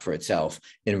adopt for itself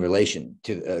in relation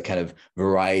to a kind of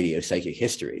variety of psychic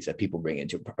histories that people bring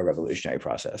into a revolutionary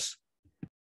process.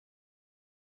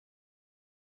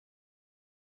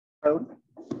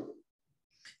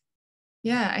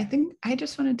 Yeah, I think I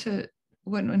just wanted to,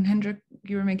 when Hendrik,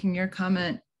 you were making your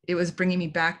comment, it was bringing me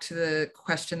back to the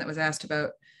question that was asked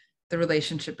about the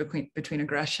relationship between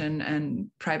aggression and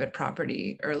private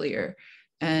property earlier.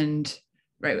 And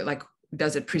right, like,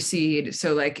 does it precede?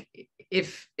 So like,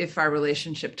 if our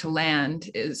relationship to land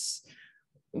is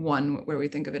one where we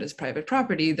think of it as private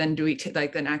property, then do we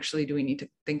need to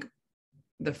think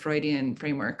the Freudian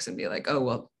frameworks and be like, oh,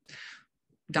 well,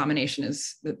 domination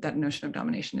is, that notion of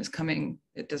domination is coming,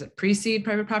 does it precede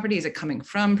private property? Is it coming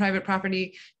from private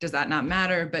property? Does that not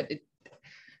matter? But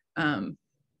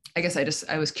I guess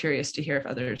I was curious to hear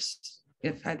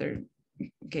if either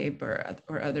Gabe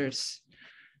or others,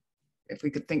 if we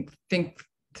could think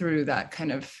through that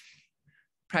kind of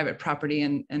private property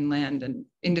and land and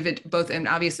both, and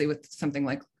obviously with something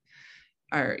like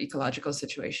our ecological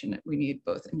situation, we need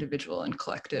both individual and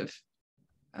collective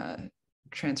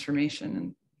transformation.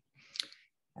 And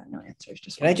no answers.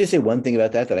 Can I just say one thing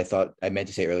about that I thought I meant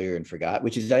to say earlier and forgot,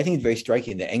 which is that I think it's very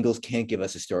striking that Engels can't give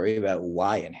us a story about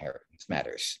why inheritance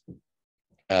matters.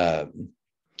 That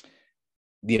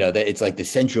it's like the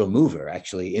central mover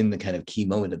actually in the kind of key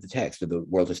moment of the text of the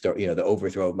world historic, the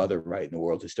overthrow of mother right and the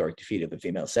world historic defeat of the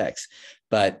female sex.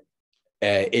 But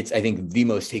it's, I think, the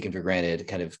most taken for granted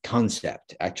kind of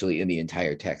concept actually in the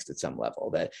entire text at some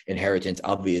level, that inheritance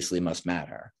obviously must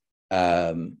matter.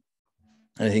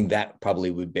 And I think that probably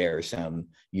would bear some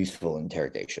useful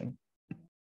interrogation.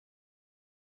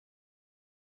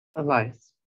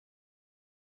 Elias.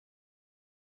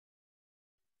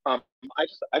 I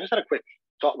just had a quick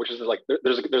thought, which is like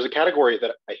there's a category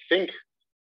that I think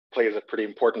plays a pretty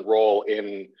important role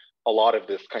in a lot of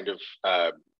this kind of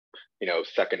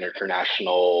Second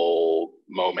International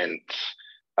moment,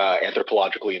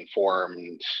 anthropologically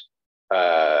informed,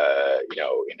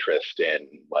 interest in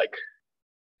like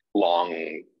long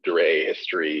durée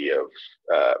history of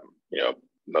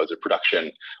modes of production,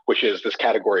 which is this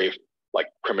category of like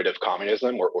primitive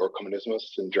communism or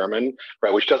Urkommunismus in German,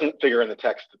 right? Which doesn't figure in the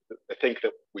text, I think,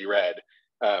 that we read,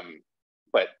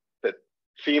 but that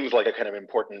seems like a kind of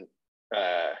important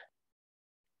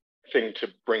thing to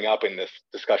bring up in this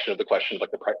discussion of the question of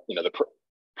like the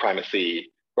primacy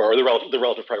or the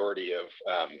relative priority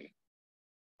of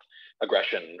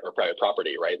aggression or private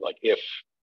property, right? Like if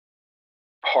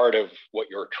part of what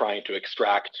you're trying to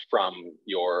extract from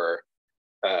your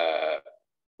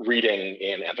reading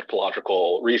in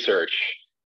anthropological research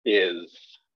is,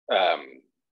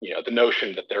 the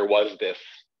notion that there was this,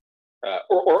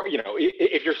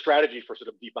 if your strategy for sort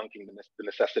of debunking the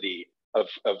necessity of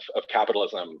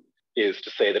capitalism is to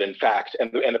say that in fact,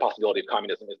 and the possibility of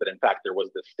communism is that in fact there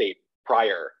was this state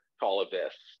prior to all of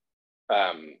this,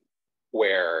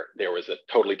 where there was a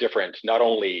totally different, not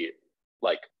only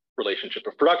like relationship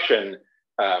of production,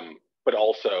 but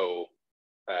also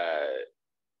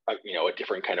a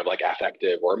different kind of like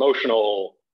affective or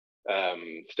emotional.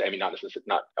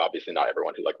 Not obviously not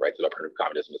everyone who like writes about primitive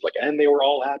communism is like, and they were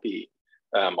all happy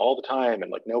all the time,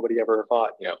 and like nobody ever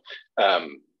fought,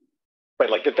 but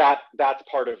like that's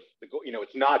part of the,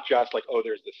 it's not just like, oh,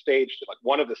 there's this stage. Like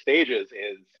one of the stages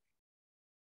is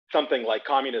something like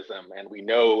communism, and we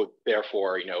know,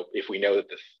 therefore, if we know that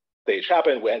this stage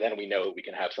happened, then we know we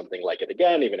can have something like it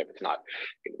again, even if it's not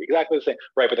going to be exactly the same,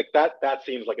 right? But like that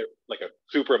seems like a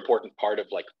super important part of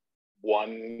like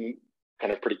one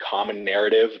kind of pretty common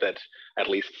narrative that at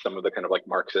least some of the kind of like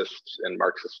Marxist and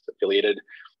Marxist affiliated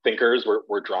thinkers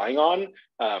were drawing on,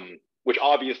 which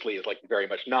obviously is like very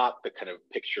much not the kind of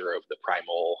picture of the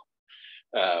primal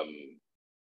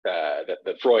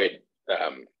that Freud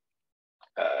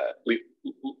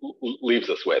leaves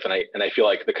us with. And I feel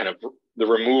like the kind of the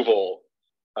removal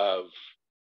of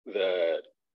the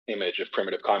image of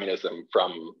primitive communism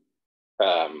from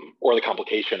or the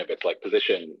complication of its like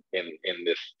position in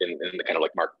the kind of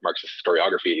like Marxist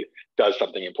historiography does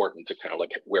something important to kind of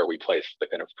like where we place the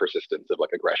kind of persistence of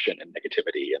like aggression and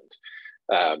negativity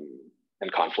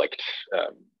and conflict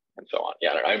and so on.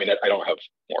 Yeah, I mean, I don't have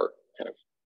more kind of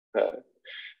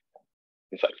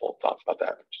insightful thoughts about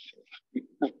that. Just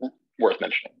worth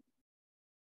mentioning.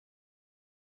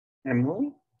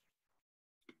 Emily?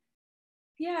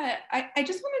 Yeah, I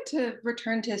just wanted to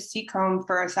return to Seccombe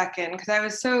for a second, because I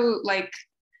was so like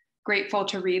grateful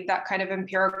to read that kind of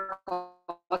empirical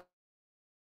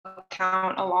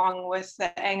account along with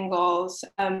the Engels.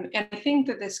 And I think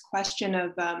that this question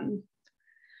of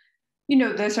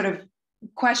the sort of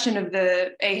question of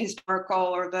the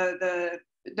ahistorical or the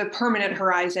permanent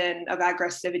horizon of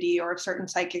aggressivity or of certain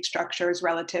psychic structures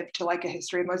relative to like a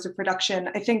history of modes of production.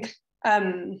 I think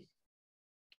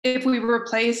if we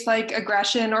replace like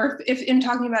aggression, or if in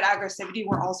talking about aggressivity,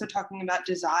 we're also talking about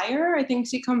desire, I think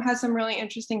Seccombe has some really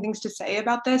interesting things to say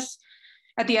about this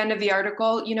at the end of the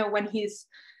article, when he's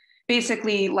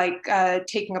basically like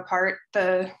taking apart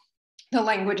the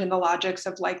language and the logics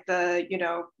of like the,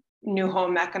 new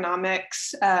home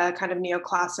economics, kind of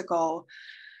neoclassical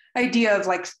idea of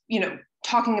like,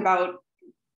 talking about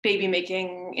baby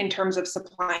making in terms of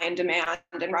supply and demand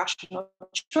and rational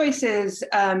choices,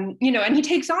 and he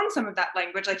takes on some of that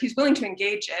language, like he's willing to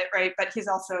engage it, right? But he's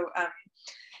also,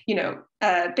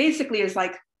 basically is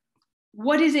like,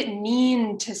 what does it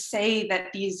mean to say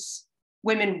that these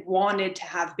women wanted to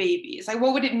have babies? Like,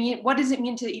 what would it mean? What does it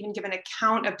mean to even give an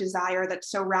account of desire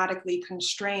that's so radically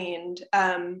constrained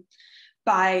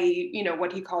by,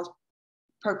 what he calls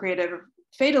procreative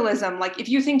fatalism? Like, if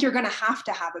you think you're going to have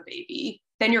a baby,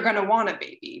 then you're going to want a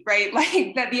baby, right?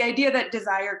 Like that the idea that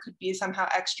desire could be somehow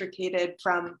extricated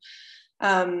from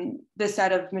the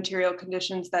set of material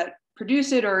conditions that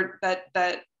produce it, or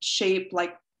that shape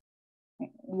like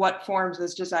what forms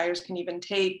those desires can even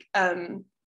take.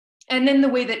 And then the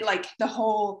way that like the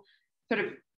whole sort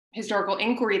of historical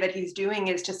inquiry that he's doing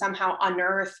is to somehow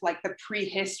unearth like the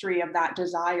prehistory of that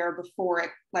desire before it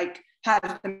like has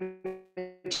the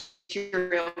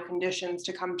material conditions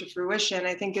to come to fruition,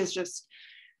 I think is just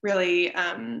really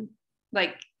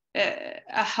like a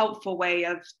helpful way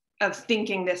of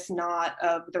thinking this knot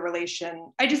of the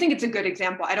relation. I just think it's a good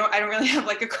example. I don't really have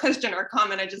like a question or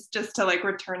comment. I just to like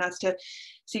return us to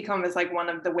Seccombe as like one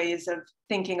of the ways of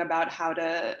thinking about how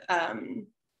to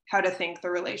think the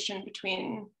relation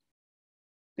between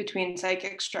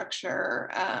psychic structure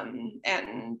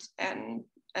and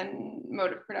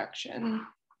mode of production.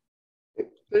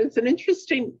 There's an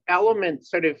interesting element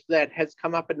sort of that has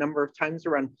come up a number of times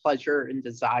around pleasure and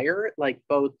desire, like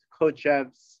both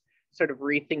Kojev's sort of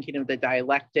rethinking of the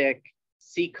dialectic,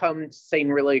 Seccombe saying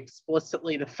really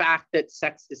explicitly the fact that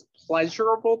sex is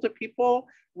pleasurable to people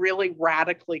really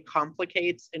radically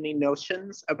complicates any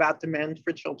notions about demand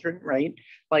for children, right?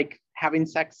 Like having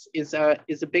sex is a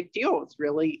big deal. It's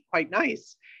really quite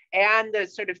nice. And the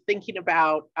sort of thinking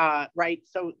about, right,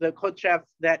 so the Kojev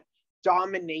that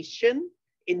domination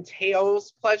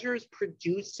entails pleasures,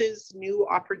 produces new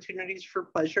opportunities for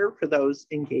pleasure for those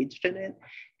engaged in it.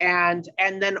 And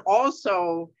then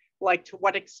also, like, to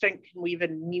what extent can we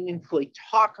even meaningfully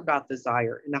talk about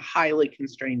desire in a highly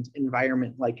constrained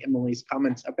environment, like Emily's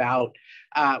comments about,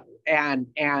 and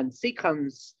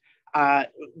Seccombe's,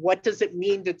 what does it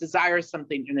mean to desire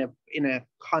something in a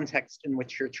context in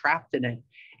which you're trapped in it?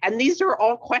 And these are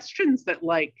all questions that,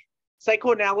 like,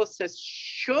 psychoanalysis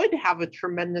should have a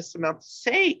tremendous amount to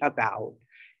say about,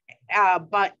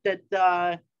 but that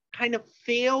the kind of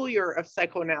failure of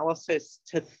psychoanalysis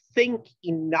to think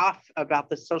enough about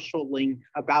the social link,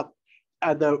 about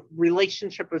the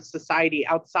relationship of society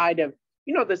outside of,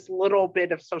 this little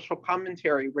bit of social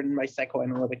commentary written by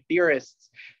psychoanalytic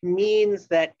theorists, means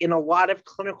that in a lot of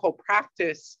clinical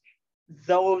practice,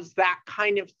 that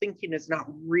kind of thinking is not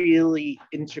really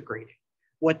integrated.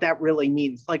 What that really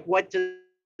means, like what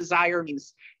desire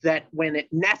means, that when it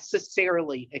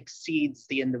necessarily exceeds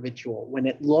the individual, when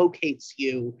it locates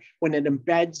you, when it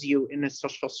embeds you in a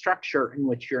social structure in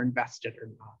which you're invested or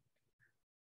not.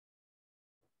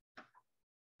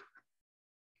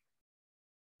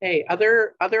 Hey,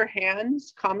 other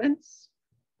hands, comments?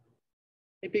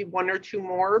 Maybe one or two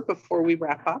more before we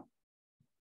wrap up.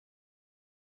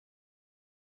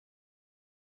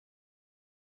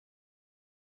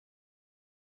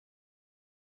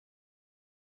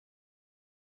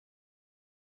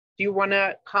 Do you want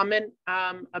to comment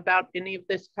about any of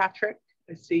this, Patrick?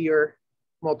 I see your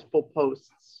multiple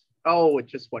posts. Oh,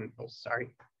 just one post,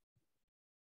 sorry.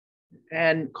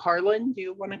 And Carlin, do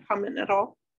you want to comment at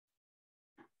all?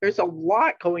 There's a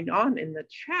lot going on in the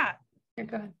chat. You're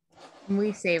good.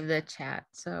 We save the chat,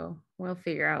 so we'll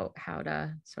figure out how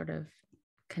to sort of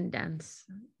condense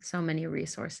so many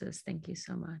resources. Thank you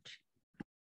so much.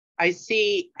 I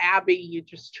see, Abby, you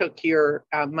just took your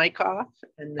mic off,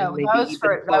 and then maybe that was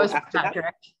for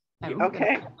Patrick.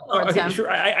 Okay. Okay,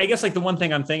 sure. I guess like the one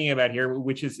thing I'm thinking about here,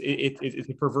 which is it's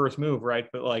a perverse move, right?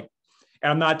 But like, and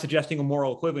I'm not suggesting a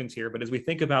moral equivalence here, but as we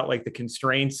think about like the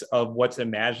constraints of what's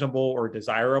imaginable or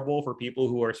desirable for people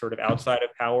who are sort of outside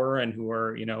of power and who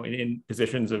are, in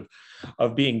positions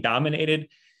of being dominated,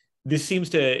 this seems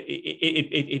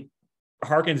to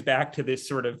harkens back to this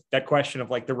sort of that question of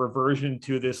like the reversion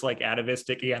to this like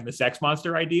atavistic and the sex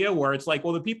monster idea, where it's like,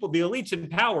 well, the elites in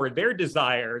power, their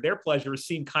desire, their pleasures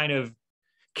seem kind of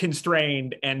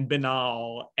constrained and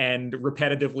banal and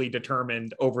repetitively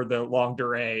determined over the long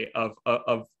durée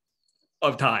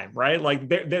of time, right? Like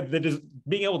they're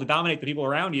being able to dominate the people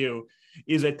around you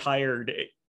is a tired,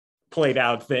 played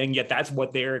out thing, yet that's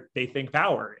what they think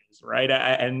power is, right?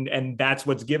 And that's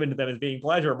what's given to them as being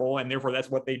pleasurable, and therefore that's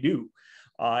what they do.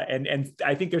 And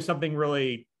I think there's something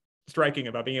really striking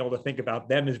about being able to think about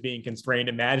them as being constrained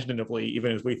imaginatively,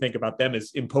 even as we think about them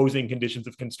as imposing conditions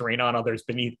of constraint on others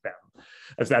beneath them.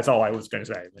 That's all I was going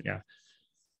to say. But yeah.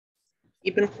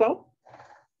 Even flow.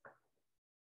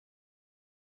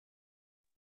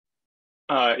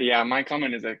 Yeah, my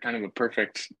comment is a kind of a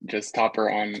perfect just topper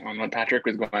on what Patrick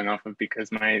was going off of,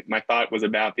 because my thought was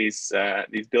about these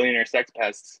billionaire sex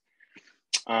pests.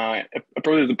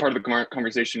 Probably the part of the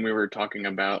conversation we were talking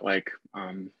about, like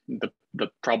the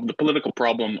political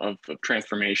problem of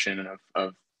transformation and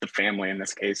of the family in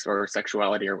this case, or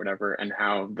sexuality or whatever, and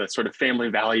how the sort of family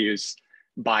values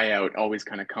buyout always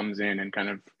kind of comes in and kind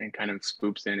of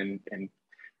swoops in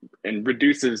and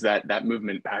reduces that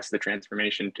movement past the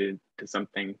transformation to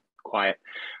something quiet.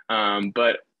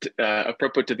 But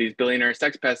apropos to these billionaire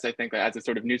sex pests, I think as a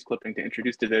sort of news clipping to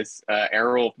introduce to this,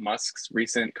 Errol Musk's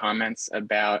recent comments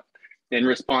about, in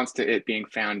response to it being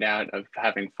found out of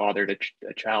having fathered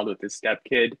a child with his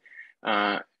stepkid,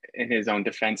 in his own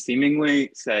defense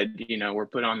seemingly said, we're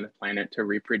put on the planet to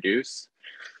reproduce.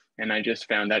 And I just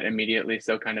found that immediately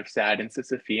so kind of sad and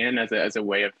Sisyphean as a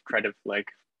way of kind of like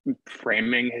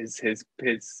framing his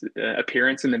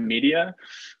appearance in the media.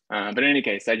 But in any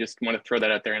case, I just want to throw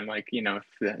that out there, and like,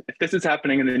 if this is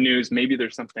happening in the news, maybe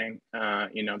there's something,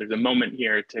 there's a moment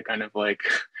here to kind of like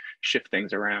shift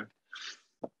things around.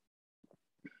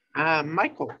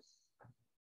 Michael.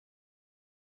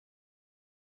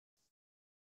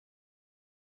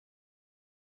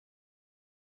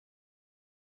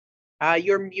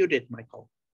 You're muted, Michael,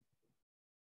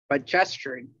 but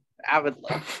gesturing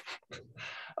avidly.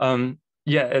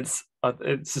 Yeah, it's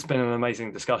just been an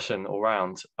amazing discussion all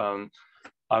round.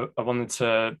 I wanted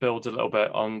to build a little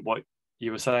bit on what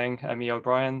you were saying, Emmy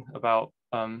O'Brien, about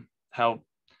how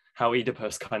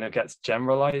Oedipus kind of gets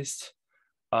generalized,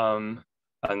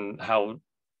 and how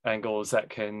Engels,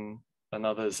 Zetkin, and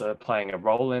others are playing a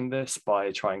role in this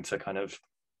by trying to kind of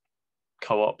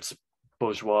co-opt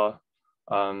bourgeois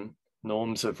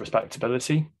norms of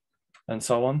respectability and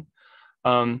so on.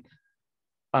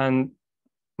 And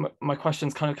my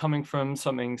question's kind of coming from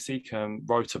something Seccombe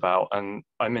wrote about, and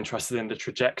I'm interested in the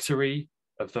trajectory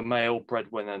of the male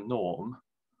breadwinner norm.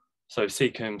 So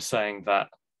Seccombe's saying that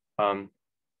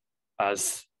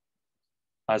as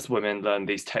women learned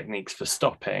these techniques for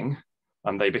stopping,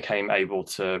 they became able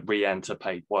to re-enter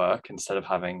paid work instead of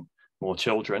having more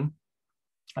children.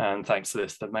 And thanks to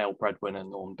this, the male breadwinner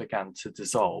norm began to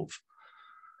dissolve.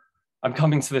 I'm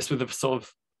coming to this with a sort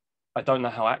of, I don't know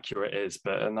how accurate it is,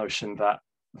 but a notion that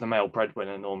the male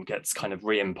breadwinner norm gets kind of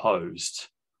reimposed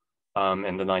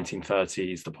in the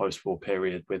 1930s, the post-war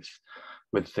period, with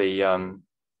the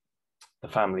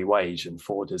family wage and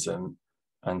Fordism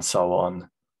and so on.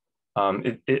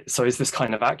 So is this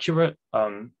kind of accurate?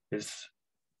 The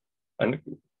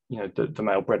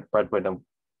male breadwinner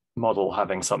model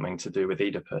having something to do with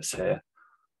Oedipus here?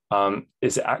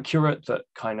 Is it accurate that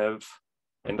kind of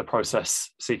in the process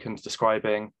Seccombe's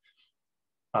describing,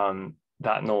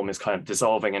 that norm is kind of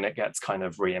dissolving and it gets kind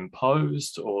of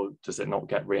reimposed, or does it not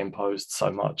get reimposed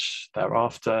so much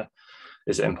thereafter?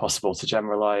 Is it impossible to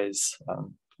generalize?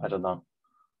 I don't know.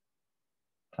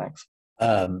 Thanks.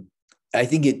 I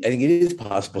think it is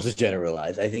possible to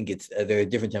generalize. I think there are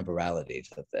different temporalities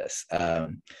of this.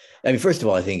 First of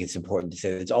all, I think it's important to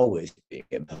say that it's always being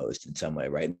imposed in some way,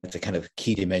 right? It's a kind of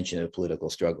key dimension of political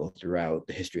struggle throughout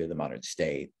the history of the modern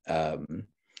state.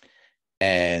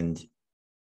 And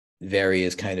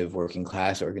various kind of working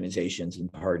class organizations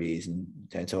and parties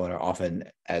and so on are often,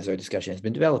 as our discussion has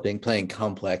been developing, playing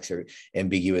complex or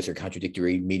ambiguous or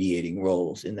contradictory mediating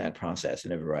roles in that process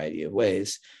in a variety of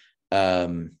ways.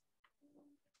 There's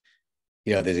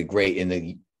a great,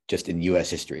 in US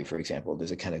history, for example,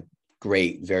 there's a kind of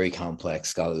great, very complex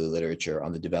scholarly literature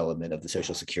on the development of the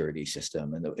social security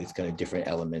system and its kind of different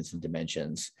elements and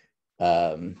dimensions.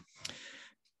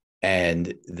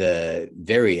 And the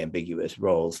very ambiguous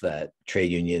roles that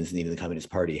trade unions and even the Communist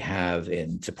Party have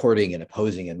in supporting and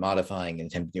opposing and modifying and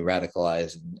attempting to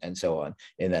radicalize and so on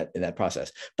in that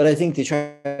process. But I think to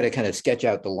try to kind of sketch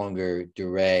out the longer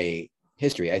durée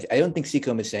history, I don't think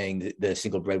Seccombe is saying the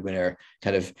single breadwinner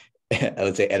kind of, I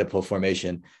would say, Oedipal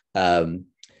formation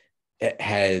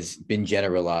has been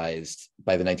generalized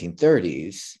by the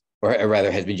 1930s, or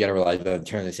rather has been generalized by the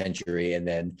turn of the century, and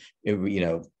then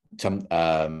some.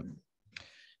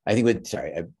 I think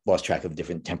I lost track of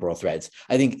different temporal threads.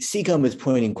 I think Seccombe is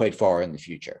pointing quite far in the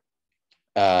future.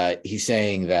 He's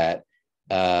saying that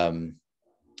while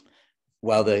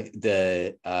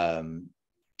the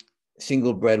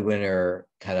single breadwinner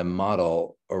kind of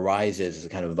model arises as a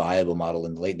kind of viable model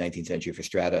in the late 19th century for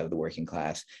strata of the working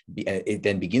class, it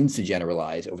then begins to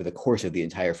generalize over the course of the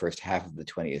entire first half of the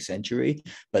 20th century,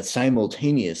 but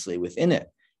simultaneously within it,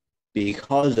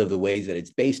 because of the ways that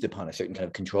it's based upon a certain kind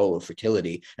of control of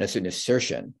fertility and a certain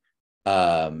assertion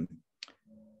in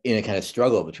a kind of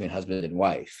struggle between husband and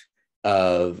wife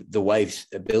of the wife's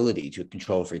ability to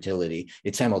control fertility,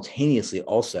 it simultaneously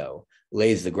also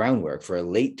lays the groundwork for a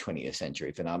late 20th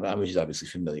century phenomenon, which is obviously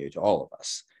familiar to all of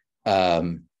us.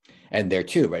 And there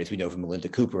too, right, as we know from Melinda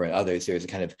Cooper and others, there's a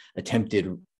kind of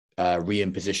attempted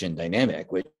reimposition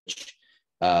dynamic, which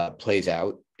plays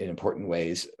out in important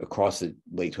ways across the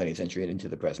late 20th century and into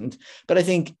the present. But I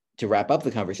think to wrap up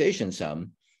the conversation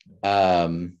some,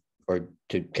 or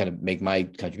to kind of make my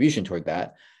contribution toward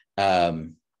that,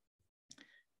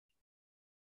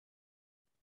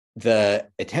 the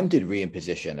attempted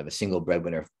reimposition of a single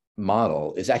breadwinner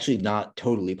model is actually not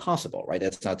totally possible, right?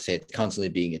 That's not to say it's constantly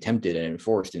being attempted and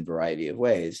enforced in a variety of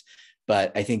ways.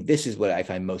 But I think this is what I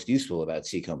find most useful about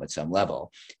Seccombe at some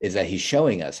level, is that he's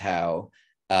showing us how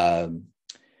the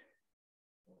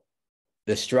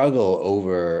struggle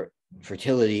over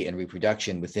fertility and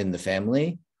reproduction within the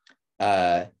family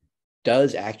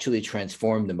does actually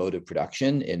transform the mode of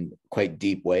production in quite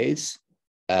deep ways.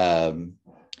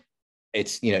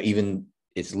 It's even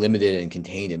it's limited and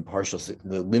contained in partial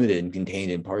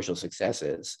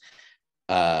successes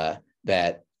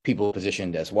that people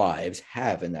positioned as wives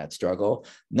have in that struggle.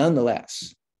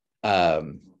 Nonetheless,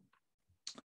 by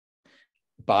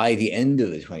the end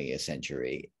of the 20th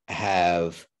century,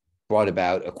 have brought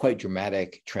about a quite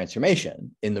dramatic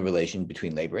transformation in the relation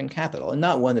between labor and capital, and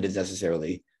not one that is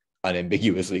necessarily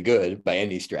unambiguously good by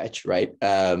any stretch, right?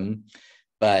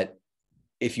 But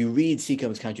if you read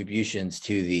Seccombe's contributions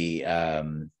to the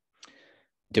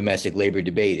domestic labor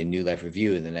debate in New Life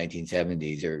Review in the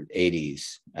 1970s or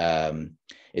 80s,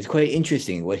 it's quite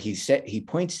interesting. What he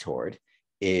points toward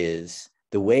is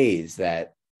the ways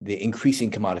that the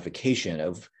increasing commodification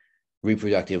of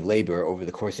reproductive labor over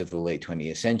the course of the late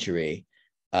 20th century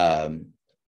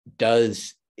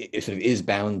is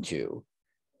bound to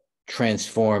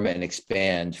transform and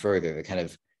expand further the kind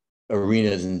of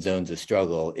arenas and zones of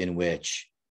struggle in which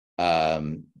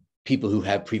people who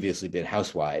have previously been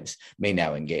housewives may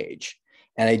now engage.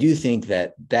 And I do think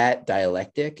that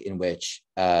dialectic in which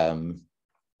that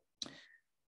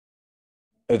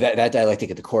dialectic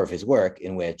at the core of his work,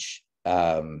 in which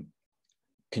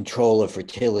control of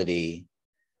fertility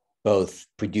both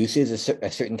produces a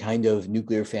certain kind of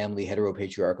nuclear family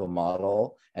heteropatriarchal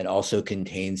model and also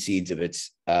contains seeds of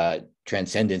its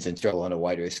transcendence and struggle on a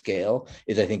wider scale,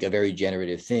 is, I think, a very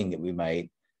generative thing that we might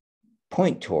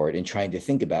point toward in trying to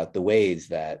think about the ways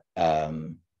that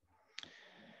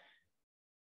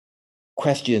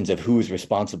questions of who is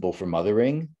responsible for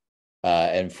mothering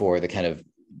and for the kind of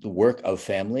the work of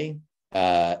family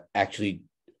actually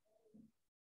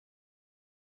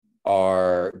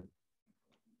are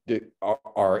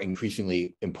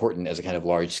increasingly important as a kind of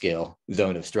large scale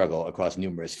zone of struggle across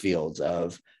numerous fields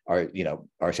of our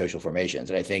social formations.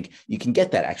 And I think you can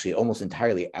get that actually almost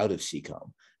entirely out of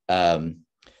Seccombe.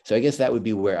 So I guess that would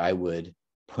be where I would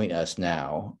point us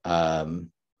now.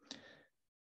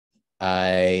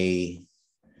 I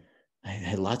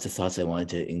had lots of thoughts I wanted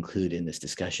to include in this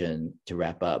discussion to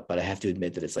wrap up, but I have to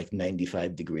admit that it's like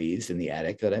 95 degrees in the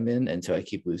attic that I'm in. And so I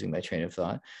keep losing my train of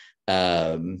thought.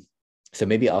 So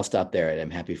maybe I'll stop there, and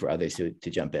I'm happy for others to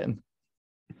jump in.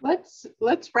 Let's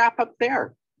wrap up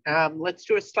there. Let's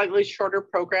do a slightly shorter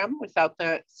program without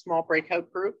the small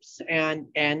breakout groups and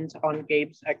end on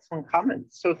Gabe's excellent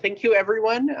comments. So thank you,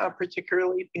 everyone,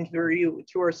 particularly thank you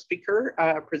to our speaker,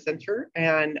 presenter,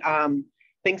 and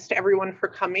thanks to everyone for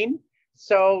coming.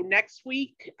 So next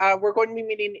week, we're going to be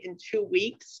meeting in 2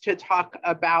 weeks to talk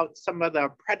about some of the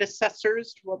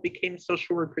predecessors to what became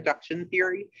social reproduction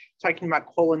theory, talking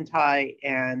about Kollontai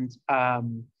and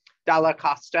Dalla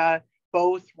Costa,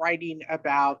 both writing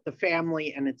about the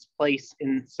family and its place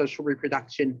in social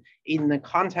reproduction in the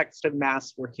context of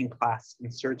mass working class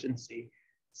insurgency.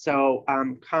 So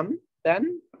come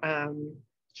then,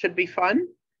 should be fun,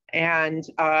 and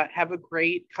have a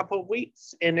great couple of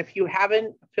weeks. And if you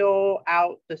haven't filled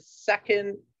out the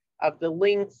second of the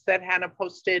links that Hannah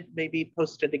posted, maybe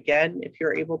post it again if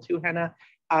you're able to, Hannah.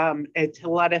 and to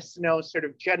let us know sort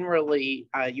of generally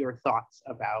your thoughts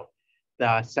about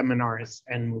the seminars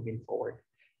and moving forward.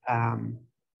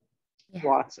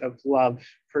 Lots of love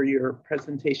for your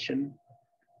presentation,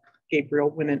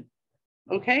 Gabriel Winant.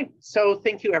 Okay, so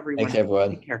thank you, everyone. Thanks, everyone.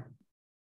 Take care.